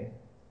jumping.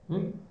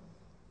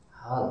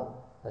 Hal.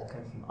 That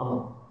comes from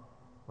amal.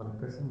 When a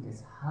person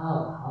gets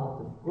hal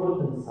the qurb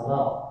in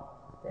salah,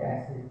 they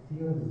actually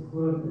feel the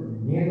qurb and the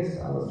nearness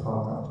to Allah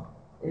subhanahu wa ta'ala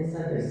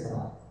inside their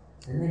salah.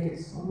 And they get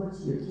so much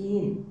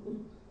yaqeen.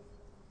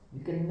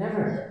 You can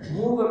never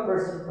move a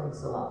person from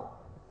salah.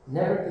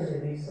 Never can they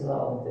leave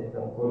salah when they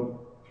feel good.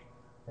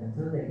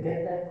 Until they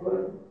get that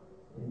good,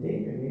 in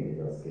danger, maybe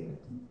they'll skip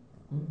it.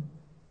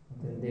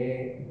 Because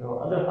they know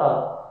other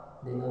hal.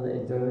 They know the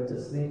enjoyment of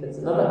sleep. It's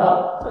another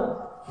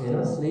hal.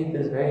 Sleep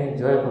is very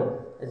enjoyable.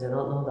 And they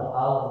don't know the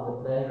hal and the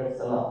pleasure of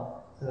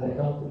salah. So when it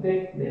comes to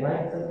pick, they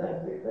might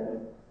sometimes pick better.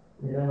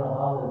 They don't know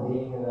how of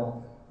being in a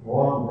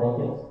warm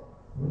blanket.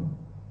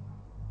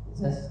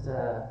 Just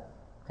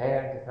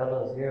khair the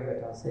fellows here,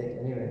 but I'll say it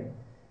anyway.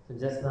 So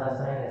just last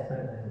night I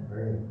spent the night in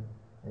Berlin,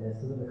 and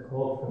it's a little bit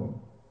cold for me.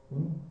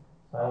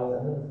 So I was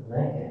under this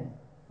blanket,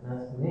 and I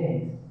was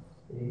amazed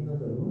that even though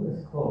the room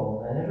is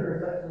cold, I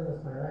never reflected on this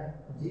in my life.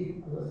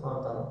 Gee, Allah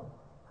subhanahu wa ta'ala,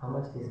 how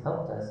much He's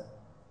helped us.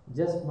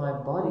 Just my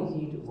body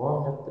heat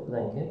warmed up the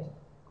blanket,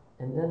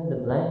 and then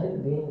the blanket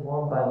being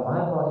warmed by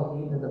my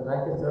body heat, and the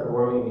blanket started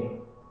warming me.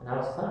 And I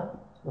was fine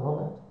the whole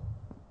night.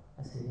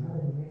 I said, the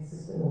heating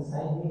system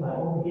inside me, my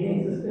own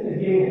heating system is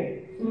heating it.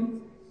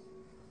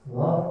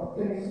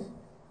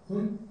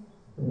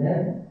 And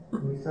then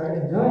we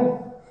started enjoying.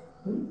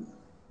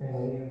 And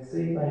when you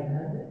sleep like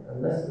that,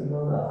 unless you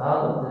know the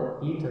hal of the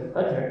heat of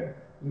Fajr,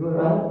 you would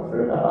rather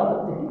prefer the hal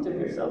of the heat of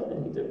yourself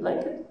than heat of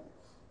blanket.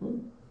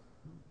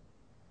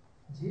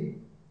 See?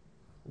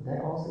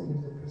 That also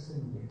gives a person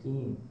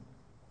yaqeen.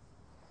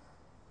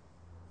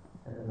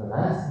 And then the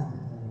last thing to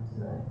tell you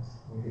tonight,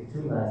 maybe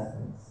two last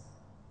things.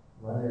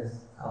 One is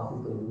how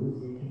people lose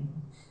yaqeen,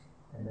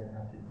 and then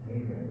how to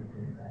gain their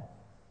yaqeen back.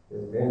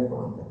 It's very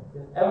important.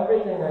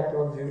 Everything I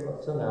told you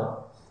up till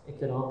now, it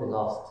can all be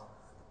lost.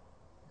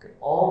 It can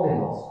all be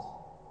lost.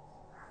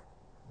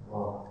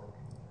 Wow.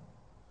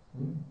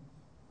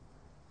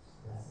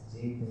 That's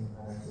the deep thing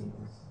about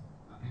Jesus.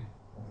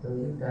 Until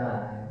you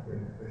die, you're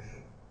in the first show.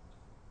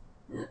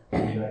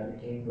 You got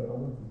yaqeen for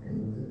Allah, you can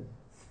lose it.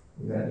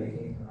 You got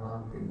yaqeen for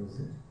Allah, you can lose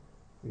it.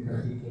 You got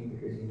yaqeen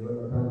because you know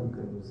Allah, you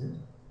can lose it.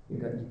 You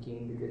got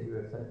yaqeen because you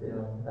reflected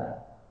on that.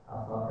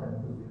 After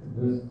you can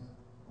lose it.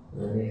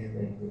 Let me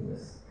explain to you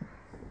this.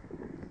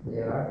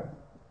 There are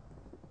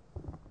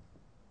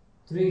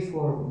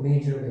 3-4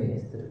 major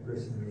ways that a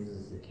person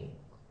loses yaqeen.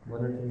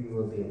 One or two you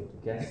will be able to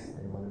guess,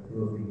 and one or two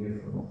will be new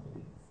for most of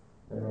you.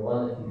 Number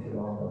one, if you should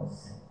all know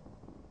sin.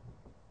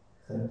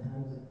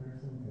 Sometimes a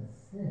person that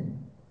sin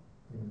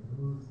can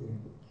lose their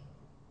yaqeen.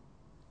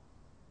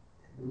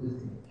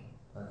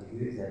 I'll give you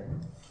an example.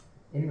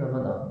 In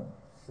Ramadan,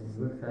 when you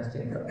were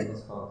fasting for Allah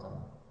subhanahu wa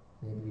ta'ala,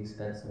 maybe you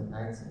spent some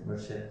nights in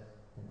worship,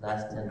 in the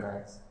last 10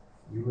 nights,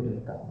 you would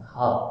have gotten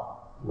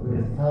hal. You would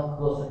have felt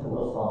closer to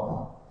Allah subhanahu wa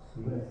ta'ala.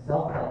 You would have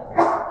felt that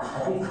person.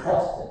 At least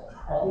touched it.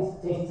 At least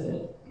tasted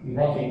it. You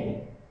had yaqeen.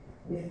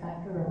 If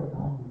after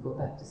Ramadan you go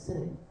back to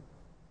sinning,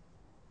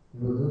 you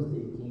will lose the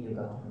yaqeen you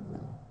got from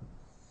Ramadan.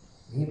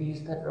 Maybe you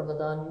spent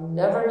Ramadan, you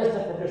never missed a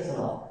Fajr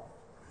Salah.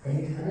 And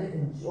you started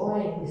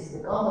enjoying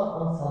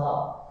istiqamah on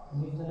Salah.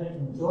 And you started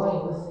enjoying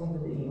listening to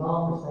the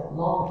Imam for that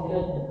long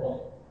period in there.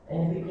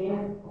 And it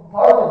became a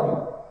part of you.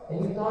 And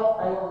you thought,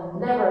 I will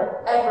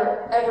never,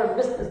 ever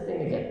miss this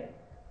thing again.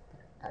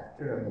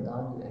 After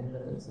Ramadan, you ended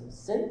up in some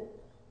sin,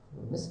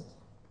 you missed it.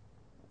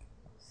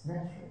 It's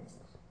natural.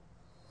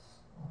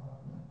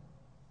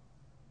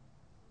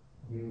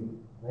 You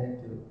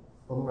went to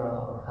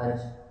Umrah or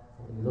Hajj,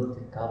 and you looked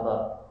at Kaaba,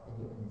 and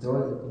you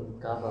enjoyed looking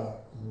at Kaaba,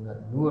 and you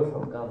got nur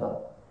from Kaaba,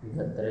 you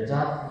got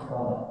darajat from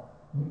Kaaba.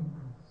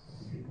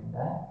 If you come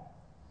back,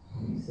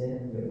 You sin,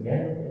 you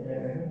again look in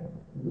there,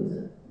 you lose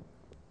it.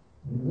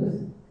 You lose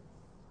it.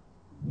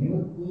 You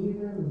will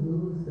even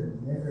lose the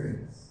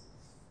memories.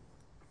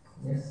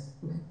 Yes,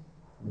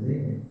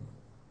 believe me.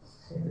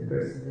 If the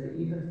person will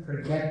even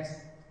forget,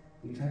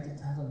 you try to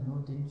tell them, no,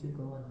 didn't you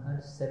go on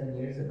Hajj 7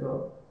 years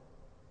ago?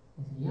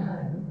 They say, yeah, I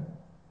remember.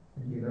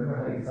 And do you remember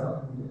how you felt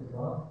when you did the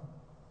dua?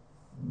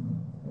 I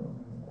don't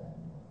remember that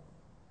anymore.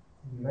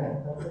 You went?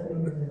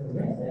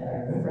 Yes, I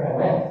remember I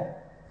went.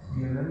 Do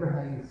you remember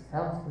how you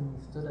felt when you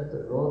stood at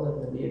the road of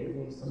Nabi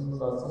Kareem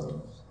Sallallahu Alaihi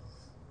Wasallam?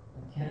 I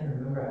can't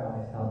remember how I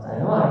felt. I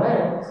know I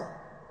went. I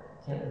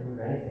can't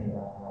remember anything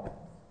about how I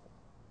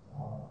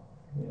felt.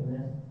 Can you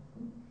imagine?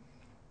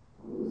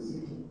 Lose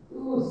it. You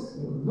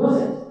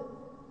lose it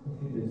if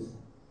you do so.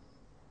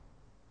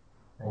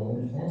 Now you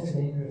understand the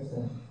danger of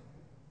sin.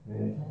 You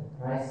understand the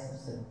price of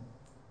sin,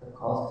 the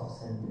cost of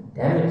sin, the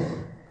damage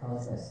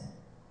caused by sin.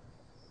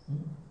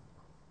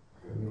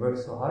 You work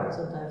so hard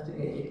sometimes to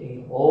get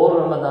your whole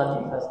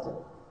Ramadan you fasted.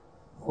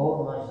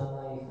 Oh,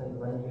 mashallah, you spent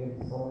 1 year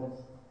so much.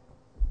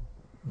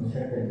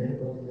 Mashallah,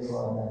 difficult to live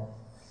on that.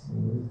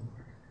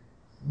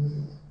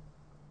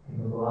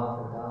 People go out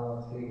for dawah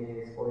 3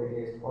 days, 40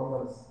 days, 4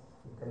 months.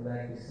 You come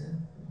back, you sin,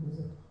 you lose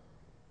it.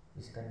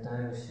 You spend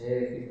time with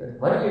Shaykh, you spend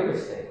 1 year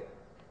with Shaykh.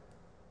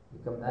 You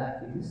come back,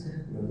 you do sin,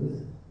 you lose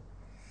it.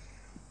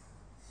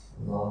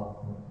 Allah,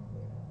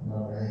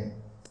 not very.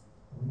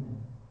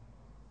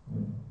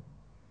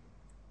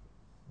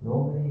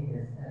 Nobody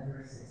has ever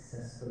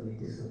successfully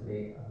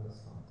disobeyed Allah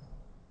subhanahu wa ta'ala.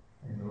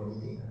 And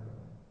nobody ever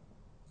will.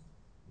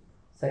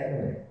 Second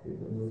way,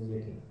 people lose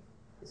yaqeen.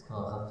 It's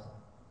called ghafla.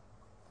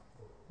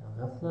 Now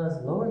ghafla is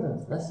lower than,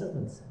 lesser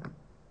than sin.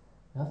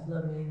 Ghafla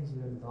means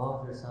you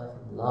involve yourself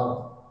in love,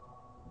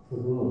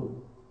 fudul,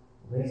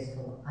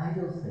 wasteful,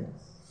 idle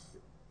things.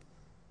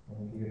 And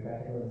I'll give you a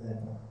practical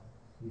example.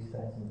 You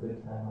spent some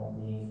good time on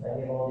being, I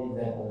give all the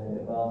examples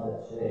about that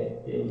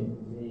shaykh,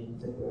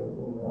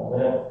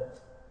 whatever.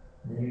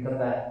 And then you come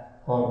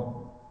back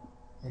home.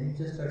 Then you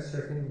just start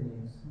surfing the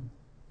news.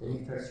 Then you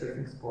start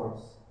surfing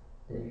sports.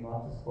 Then you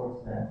watch a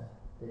sports match.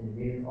 Then you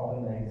read an auto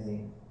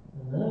magazine.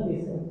 And none of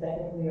these things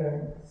technically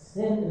are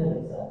sin in of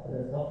itself, but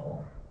it's not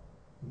fun.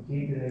 You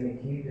keep doing it,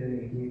 keep doing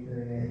it, keep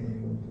doing it.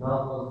 And you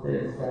novels,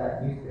 this,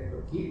 that,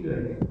 newspaper, keep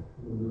doing it.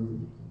 You will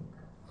lose it.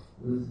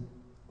 Lose it.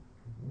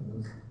 You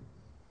lose it.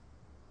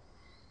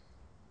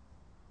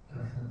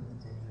 Ghafla is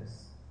dangerous.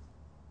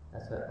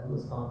 That's why Allah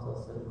subhanahu wa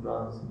ta'ala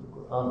brought this into the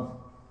Quran.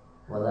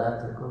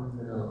 وَلَا تَكُنْ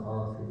مِنَ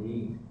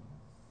الْغَافِلِينَ.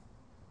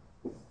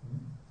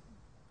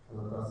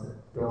 Allah said,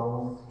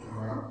 don't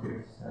let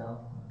yourself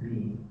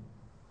be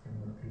from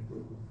the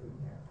people who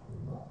forget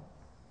Allah.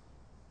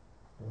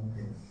 Don't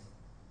do it.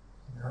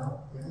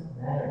 No, it doesn't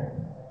matter.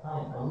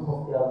 I'll tell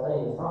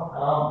you, it's not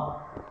haram.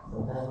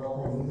 Sometimes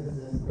Allah uses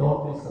this,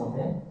 don't do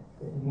something.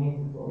 It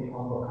means it's what we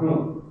call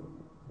makruh.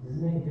 Does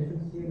it make a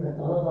difference to you that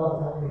Allah is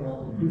telling you not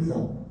to do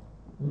something?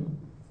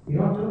 You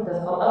don't do it,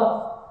 that's called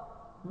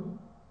out.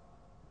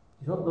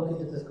 You don't look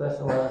into this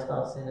question, well, it's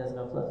not sin, it's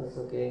not flat, it's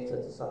okay, it's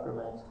a soccer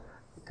match.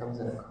 It comes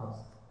at a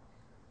cost.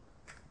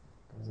 It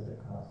comes at a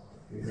cost.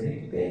 If you're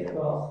ready to pay the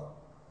cost,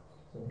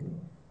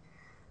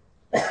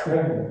 so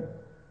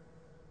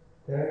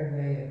third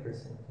way a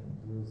person can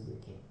lose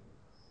yaqeen.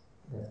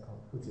 That's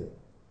called hujub.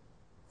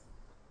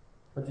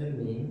 Hujub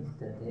means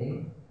that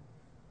they're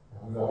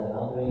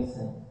not doing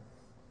sin.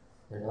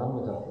 They're not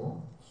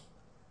mudafla,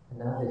 and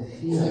now they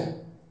feel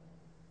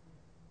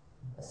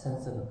a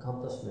sense of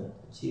accomplishment,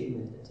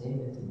 achievement,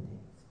 attainment in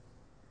things.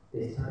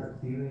 They start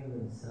viewing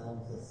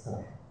themselves as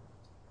something.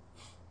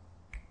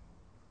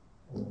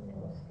 They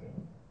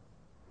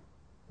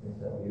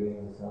start viewing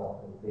themselves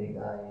as big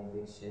guy,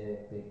 big sheikh,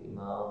 big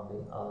imam,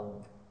 big alim,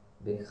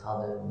 big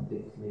khadim,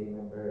 big committee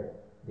member,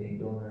 big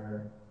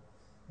donor.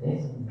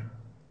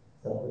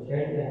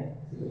 Self-charity,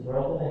 see what you're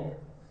all doing.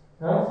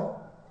 Huh?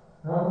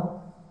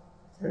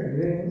 Start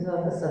viewing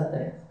themselves as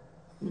something.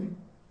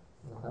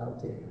 I'll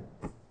take it.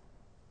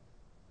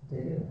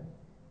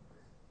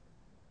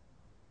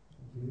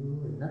 You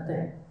are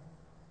nothing.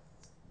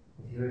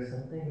 If you are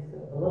something,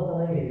 Allah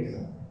Ta'ala gave you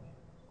something.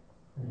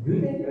 And you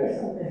think you are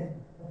something,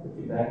 I'll put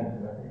you back into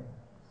nothing.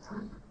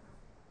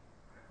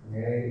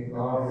 Very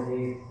long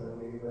release, some of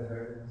you have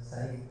heard of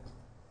Sahih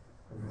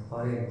from the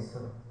Bukhari and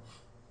Muslim.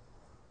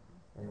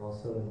 And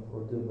also in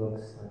Urdu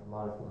books like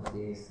Maruf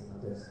al-Hadith and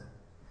others.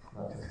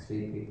 About the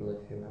 3 people,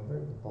 if you remember,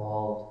 the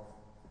bald,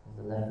 and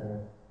the leper,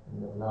 and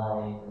the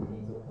blind, and the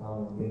angel come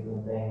and give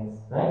them things,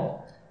 right?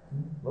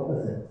 What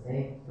was it?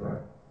 Same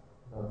story.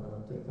 Allah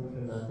took them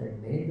from nothing,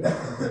 made them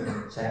something,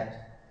 and checked.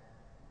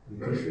 You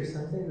think you're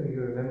something, or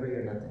you remember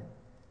you're nothing?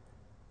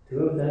 2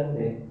 of them,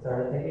 they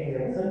started thinking they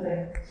were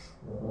something.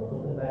 Allah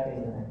put them back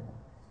in nothing.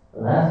 The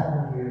last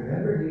one, he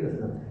remembered he was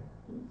nothing.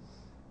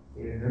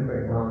 He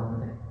remembered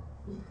nothing.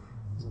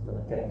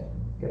 Allah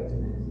kept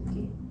him in his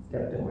key,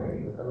 kept him where he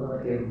was. Allah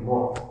gave him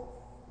more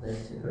than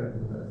to her.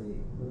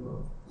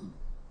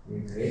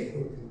 You're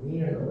grateful to me,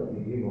 and Allah will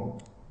give you more.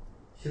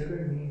 Shukr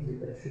means you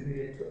attribute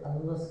it to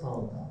Allah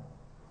subhanahu wa ta'ala.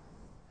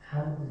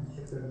 Hamd and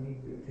shukr means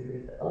you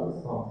attribute it to Allah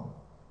subhanahu wa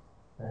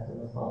ta'ala. That's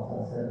what the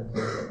Psalm said to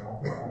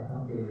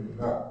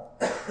Alhamdulillah.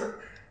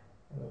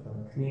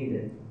 Cleaned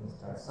it from the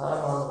start.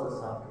 Salaam was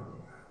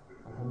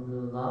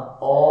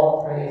Alhamdulillah,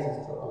 all praise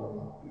is to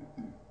Allah.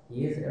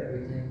 He is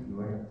everything, you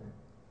are nothing.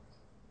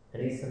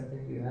 Any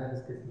something you have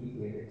is because He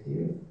gave it to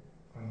you.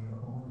 On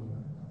your own, you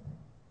are nothing.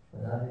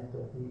 Without His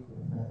tawfiq,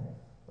 you are nothing.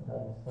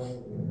 Without His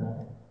fazl, you are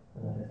nothing.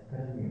 Without His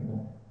karam, you are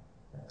nothing.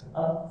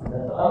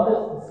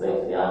 That's the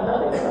slave say, I'm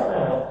nothing without my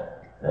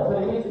master. That's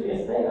what it means to be a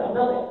slave, I'm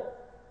nothing.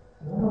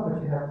 No, but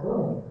you have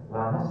clothing.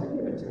 My master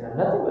gave it to me. I'm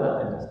nothing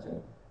without my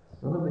master.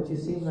 No, but you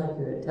seem like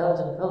you're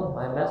intelligent fellow.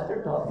 My master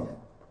taught me.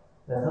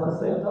 That's how the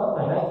slave taught.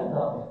 My master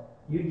taught me.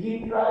 You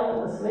keep trying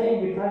with the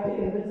slave. You try to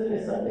convince him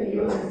it's something. He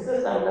will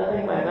insist, I'm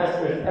nothing. My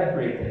master is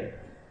everything.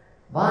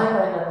 Why am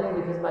I nothing?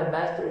 Because my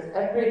master is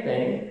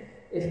everything.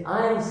 If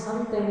I am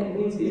something, it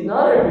means he's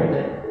not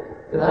everything.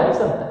 Because I am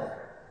something.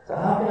 So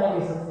how can I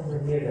be something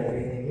when he is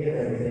everything? He is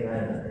everything. I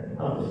am nothing.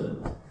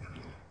 Alhamdulillah.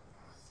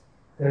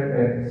 Third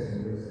practice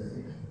is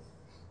resistance.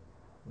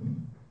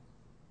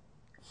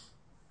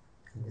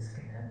 This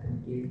can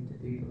happen even to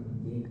people in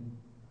deen.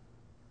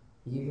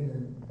 Even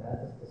in the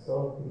path of the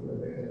soul, people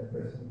have written a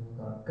person who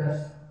got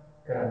kashf,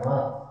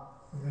 karamat.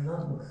 They're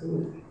not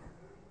maqsood.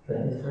 But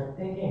they start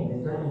thinking, they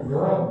start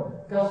enjoying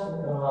kashf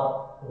and karamat.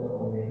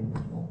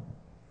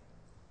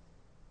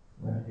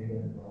 What did you get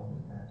involved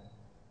in that?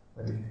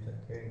 What did you start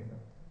caring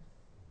about?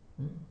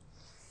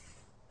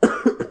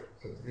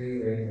 So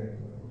 3 ways that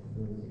you want to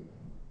do it.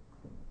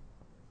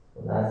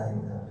 The last thing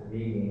is how to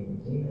regain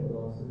the king. It will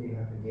also be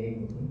how to gain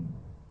the king.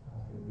 How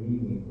to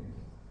regain the king.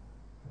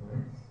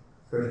 Right?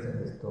 First step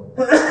is tawbah.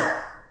 You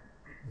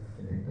have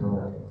to make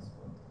tawbah to Allah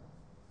subhanahu wa ta'ala.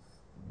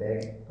 Beg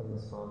Allah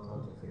subhanahu wa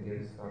ta'ala to forgive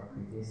us for our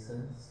previous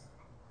sins.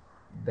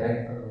 Beg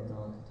Allah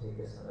ta'ala to take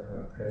us out of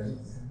our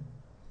present sin.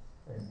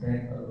 And beg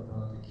Allah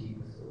ta'ala to keep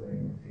us away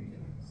in the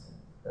future from sin.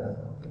 That's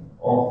how we do it.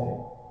 All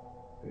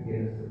 3.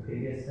 Forgive us for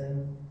previous sin,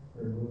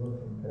 remove us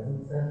from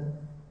present sin,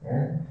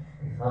 and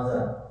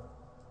hifazah.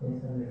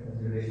 Instant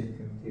consideration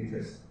from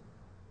future sin.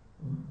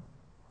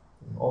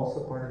 It's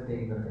also part of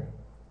being nothing.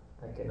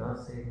 I cannot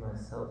save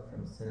myself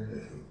from sin in the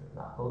future.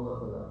 La hawla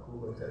wa la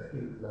quwwata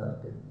illa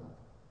billah.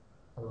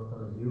 Allah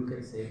Ta'ala, you can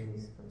save me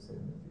from sin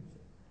in the future.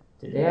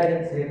 Today I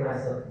didn't save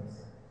myself from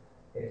sin.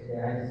 If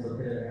today I just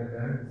looked at an air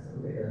garden,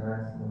 somebody does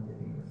not want to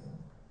be with sin.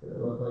 But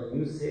Allah Ta'ala,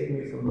 you saved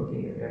me from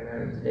looking at air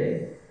garden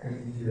today, I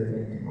need you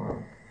again tomorrow.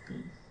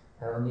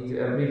 I will need you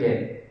every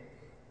day.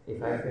 If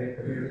I pray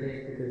for you today,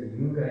 it's because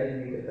you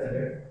guided me to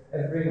better.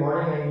 Every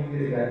morning I need you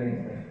to guide me to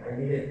better.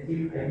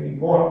 I need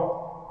more.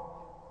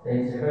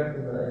 Then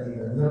Shakartullah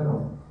Aziza,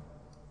 no.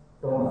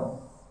 Tawbah.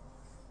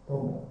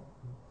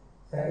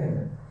 Second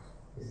one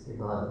is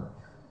ibadah.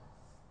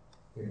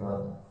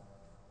 Ibadah.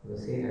 We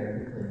say in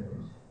Arabic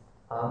language,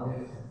 Amir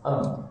and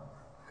Amr.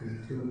 These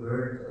 2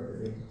 words are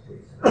related to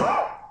each other.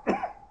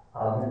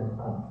 Amir and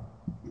Amr.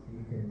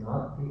 You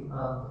cannot be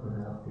Amr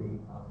without being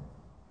Amr.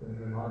 There's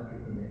a lot of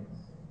people make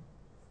mistakes.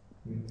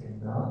 You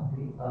cannot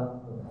be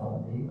up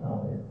without being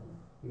Amir.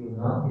 You will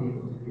not be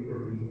able to be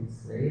obedient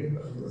slave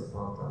of Allah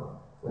subhanahu wa ta'ala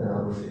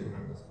without worshiping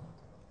Allah subhanahu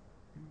wa ta'ala.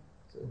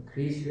 So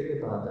increase your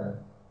ibadah,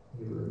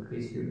 He will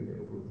increase your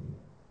ubudiyyah.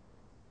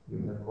 You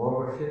have more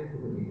worship, He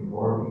will give you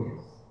more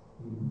obedience.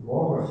 Even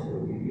more worship, He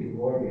will give you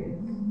more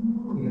obedience.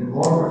 Even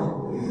more worship,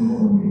 He will give you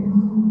more obedience.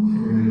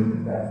 And then you will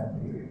get back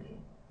into your religion.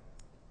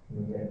 You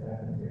will get back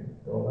into your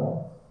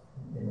tawbah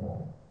and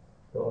ibadah.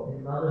 So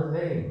ibadah is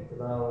many.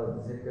 Tilawah,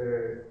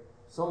 zikr,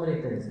 so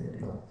many things in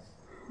ibadah.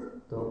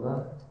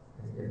 Tawbah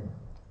and ibadah.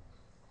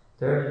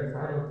 Third and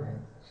final thing,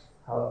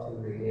 how to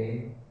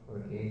regain or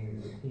gain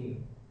your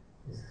routine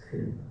is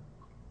khidmah.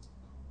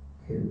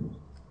 Khidmah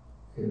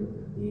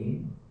the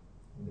deen.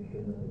 You can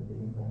khidmah the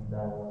deen like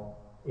dawah,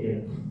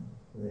 ilm,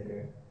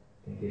 zikr.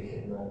 You can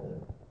khidmah the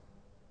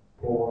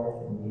poor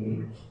and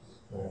needy,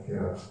 like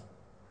your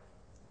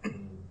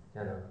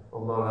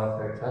Ummah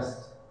Welfare Trust.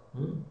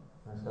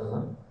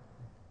 MashaAllah.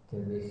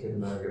 Can be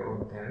khidmah of your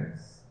own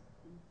parents.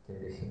 Can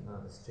be khidmah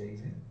of a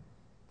stranger.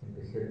 Can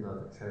be khidmah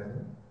of a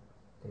traveler.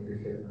 Can be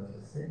khidmah of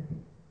the sick.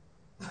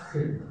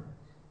 Khidmah.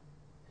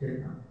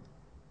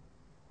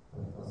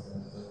 Allah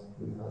says,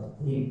 you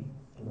help me,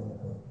 Allah will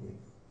help you.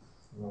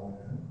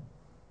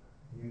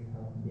 You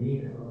help me,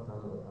 Allah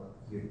will help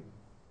you.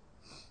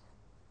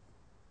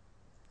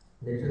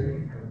 Literally,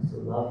 it comes to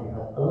love, you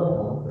help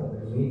Allah,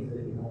 but it means that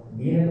you help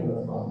me and Allah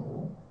will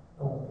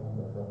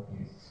help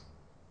you.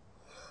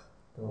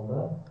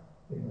 Tawbah,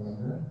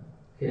 ibadah,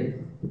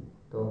 khidmah.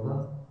 Tawbah,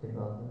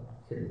 ibadah,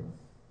 khidmah.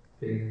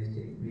 3 ways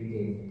to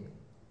regain it.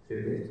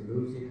 3 ways to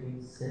lose your king,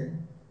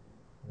 sin,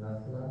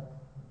 ghafla,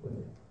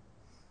 ujub.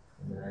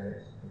 And then I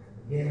mentioned in the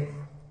beginning,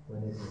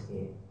 when is the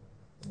king?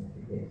 And if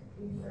you get the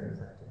king, there is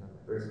actually on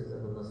the verses of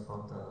Allah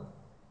subhanahu wa ta'ala,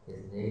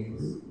 His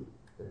names,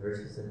 the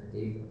verses in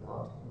Hadith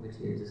about him, which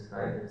He has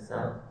described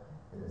Himself,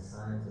 and the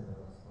signs of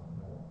Allah subhanahu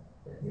wa ta'ala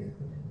that He has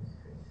put in His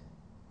creation.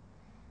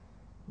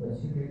 Once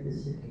you get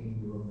this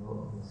yaqeen, you will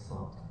know Allah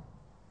subhanahu wa ta'ala.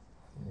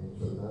 And then you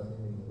will love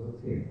Him, and you will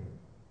fear Him,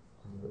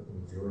 and you will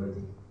enjoy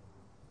Him.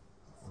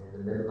 And in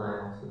the middle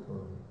I also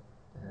told you,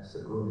 to have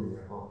sukoon in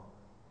your home.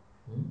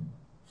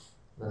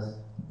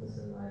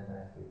 Listen right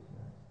back to you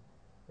tonight.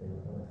 And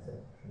we'll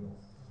accept from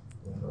us.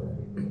 We're going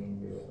to be meeting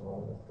you with all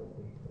of us, but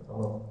we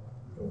all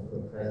those who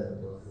are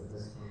present, those who are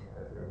listening,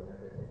 wherever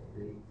they may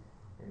be.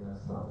 And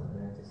let's not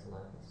grant us a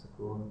life of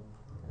sukoon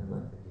and a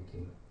life of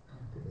yakin.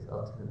 Because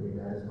ultimately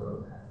that is what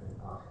will happen in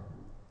Akhirah.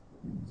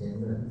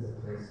 Jannah is a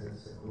place of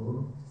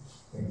sukoon,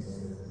 and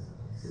Jannah is a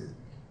place of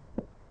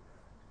yakin.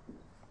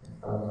 And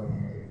Allah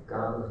has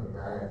Kamil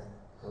Hidayat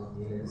of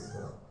Deen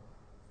Islam.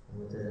 And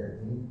what does that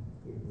mean?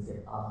 You can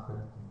get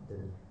Akhirah in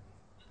dunya.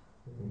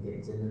 You can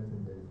get Jannah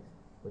in dunya.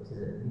 What does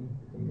that mean?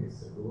 You can get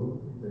sukoon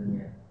in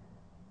dunya.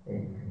 And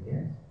you can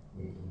get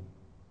yakin.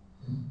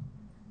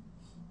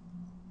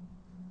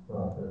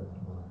 Alhamdulillah.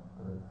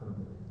 Thank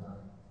you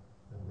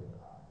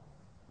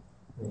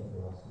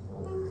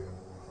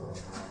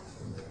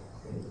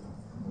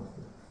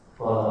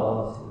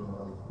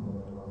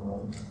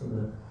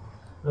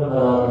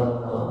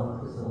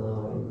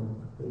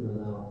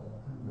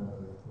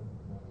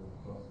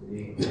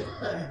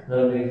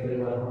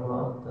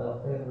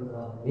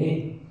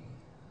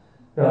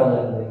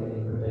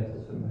protect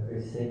us from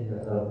every sin, Ya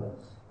Rabb.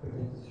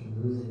 Protect us from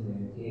losing the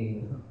yaqeen.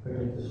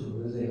 Protect us from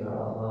losing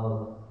our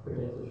amal.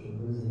 Protect us from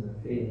losing our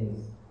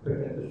feelings.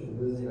 Protect us from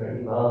losing our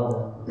iman.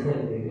 We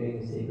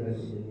seek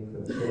refuge in you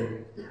from shirk.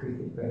 We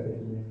seek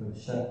refuge in you from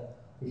shak.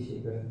 We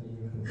seek refuge in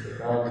you from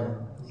shaitan.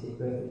 We seek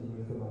refuge in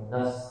you from our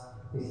nafs.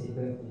 We seek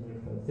refuge in you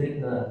from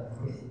fitna.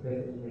 We seek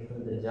refuge in you from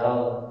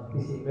dajjal. We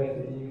seek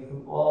refuge in you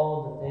from all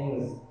the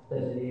things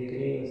that the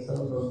Kareem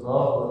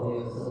sallallahu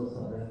alayhi wa sallam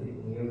sought refuge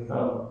in you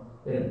from.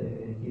 Then they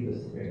can keep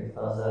us in your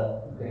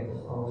hifazat, grant us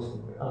always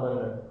in your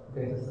amanah,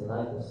 grant us a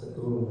life of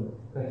sukoon,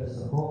 grant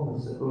us a home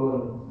of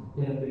sukoon.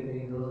 Those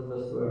of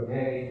us who are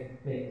married,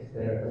 make us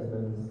better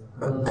husbands.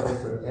 Those of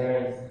us who are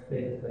parents,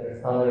 make us better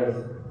fathers.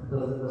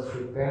 Those of us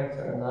whose parents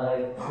are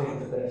alive,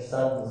 make us better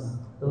sons.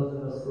 Those of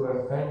us who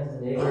are friends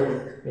and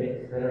neighbors, make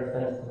us better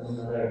friends to one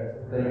another,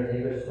 better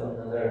neighbors to one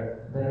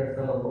another, better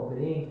fellow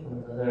mu'mineen to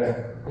one another.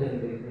 Then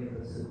we can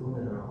put sukoon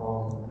in our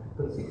home.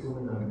 Put sukoon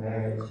in our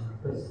marriage,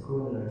 put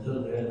sukoon in our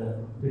children,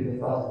 do the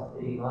fast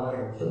the iman of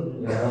our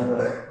children, Ya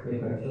Rabbi,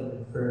 make our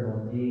children firm on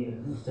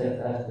deen,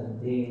 steadfast in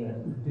deen,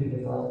 do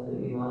the fast the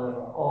iman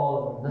of all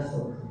of our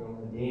Muslims in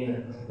deen,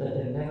 let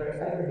there never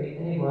ever be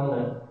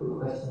anyone who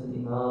questions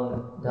iman,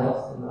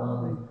 doubts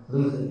iman,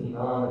 loses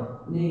iman,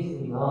 needs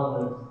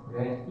iman.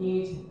 Grant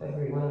each and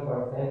every one of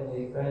our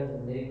family, friends,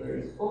 and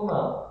neighbors,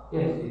 ummah, Ya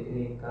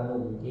Rabbi,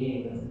 Kamil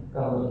Yaqeen,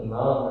 Kamil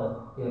Iman,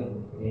 Ya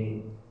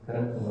Rabbi,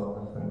 करम को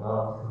मोहम्मद फरमा,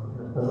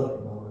 नज़र को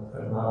मोहम्मद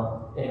फरमा,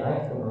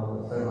 इनायत को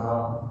मोहम्मद फरमा,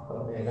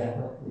 अपने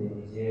रहमत दे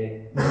दीजिए,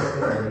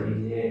 बरकत दे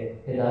दीजिए,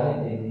 हिदायत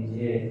दे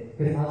दीजिए,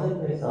 हिफाजत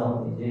में साथ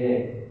दीजिए,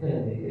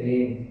 नबी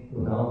करीम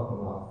गुनाहों को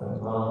माफ़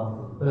फरमा,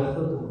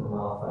 बरकतों को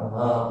माफ़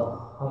फरमा,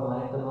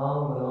 हमारे तमाम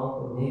गुनाहों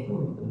को नेकियों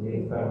में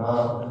तब्दील फरमा,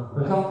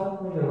 मुकाफत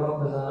में जो वक्त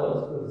गुजारा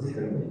उसको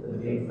जिक्र में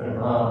तब्दील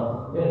फरमा,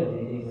 या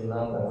नबी जिला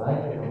परवाह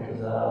में वक्त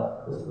गुजारा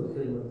उसको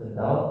खिदमत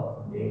दावत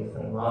तब्दील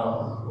फरमा,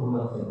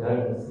 उम्मत में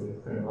दर्द नसीब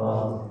फरमा,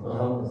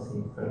 रहम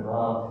नसीब फरमा,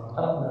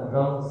 अपना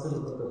रंग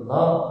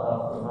सिल्वतुल्लाह अता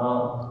फरमा,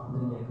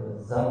 दुनिया का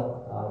ज़ब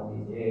उतार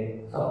दीजिए,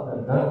 अपना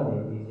रंग दे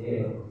दीजिए,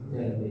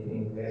 या लेकिन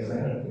गैर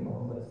बहन की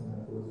मोहब्बत से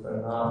महफूज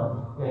फरमा,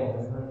 या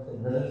बहन से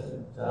नजर से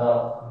बचा,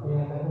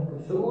 या बहन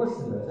के शऊर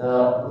से बचा,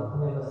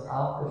 हमें बस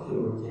आपका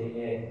शऊर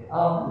चाहिए,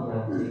 आपकी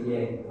याद चाहिए,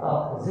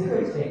 आपका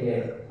जिक्र चाहिए,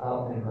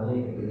 आप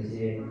मेहरबानी कर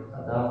लीजिए,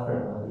 अता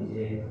फरमा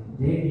दीजिए,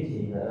 दे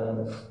दीजिए या रब,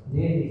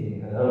 दे दीजिए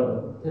या रब,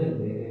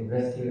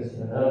 rescue us,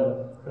 Ya Rabb,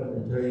 from the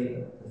dirty,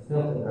 the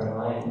filth of our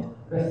mind.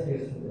 Rescue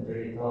us from the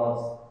dirty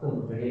thoughts, from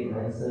the dirty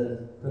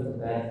glances, from the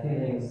bad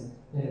feelings.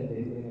 And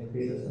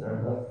increase us in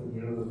our love for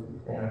you,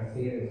 and our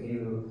fear of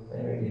you,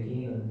 and our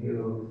yaqeen of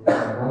you, and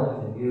our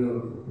knowledge of you.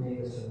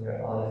 Make us from your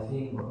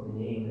arifeen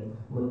mu'mineen,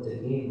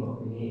 muttaqeen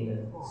mu'mineen,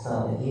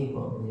 salihin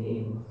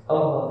mu'mineen,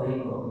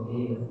 awwabeen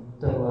mu'mineen,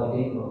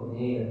 tawwabeen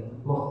mu'mineen,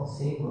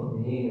 mukhlisin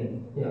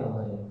mu'mineen. Ya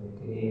Allah, Ya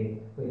Kareem,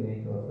 we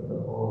make up for the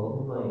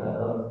whole Ummah, Ya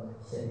Rabb.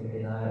 Send your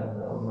hidayah on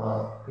the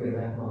Ummah, your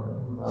rahmah on the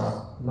Ummah,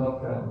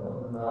 maghfirah on the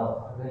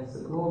Ummah, grant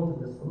sukoon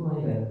to this Ummah,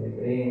 Ya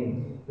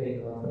Kareem.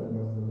 Make up for the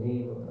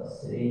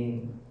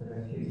Muslimin, the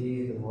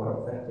refugees, the war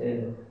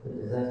affected, the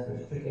disaster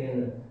stricken,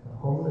 the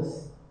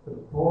homeless, the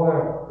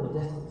poor, the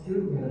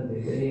destitute, Ya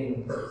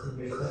Kareem. Send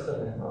your special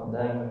rahmah on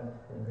them,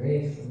 and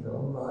raise from the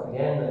Ummah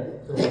again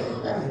those who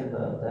will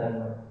khidmah them,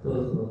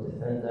 those who will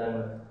defend them,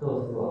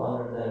 those who will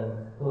honor them,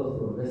 those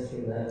who will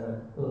rescue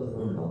them, those who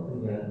will help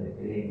them, Ya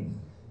Kareem.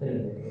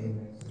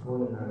 Make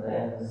sukoon in our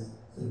lands,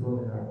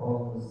 sukoon in our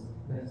homes,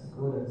 make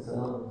sukoon and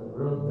salam in the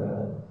world,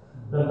 God.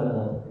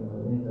 ربنا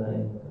تقبل منا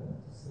انك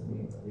انت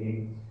السميع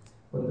العليم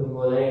وتب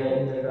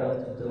علينا انك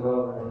انت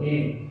التواب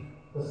الرحيم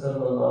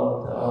وصلى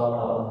الله تعالى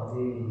على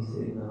حبيبه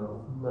سيدنا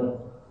محمد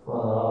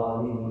وعلى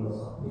اله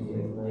وصحبه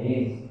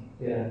اجمعين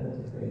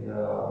برحمتك يا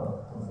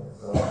ارحم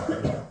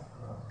الراحمين.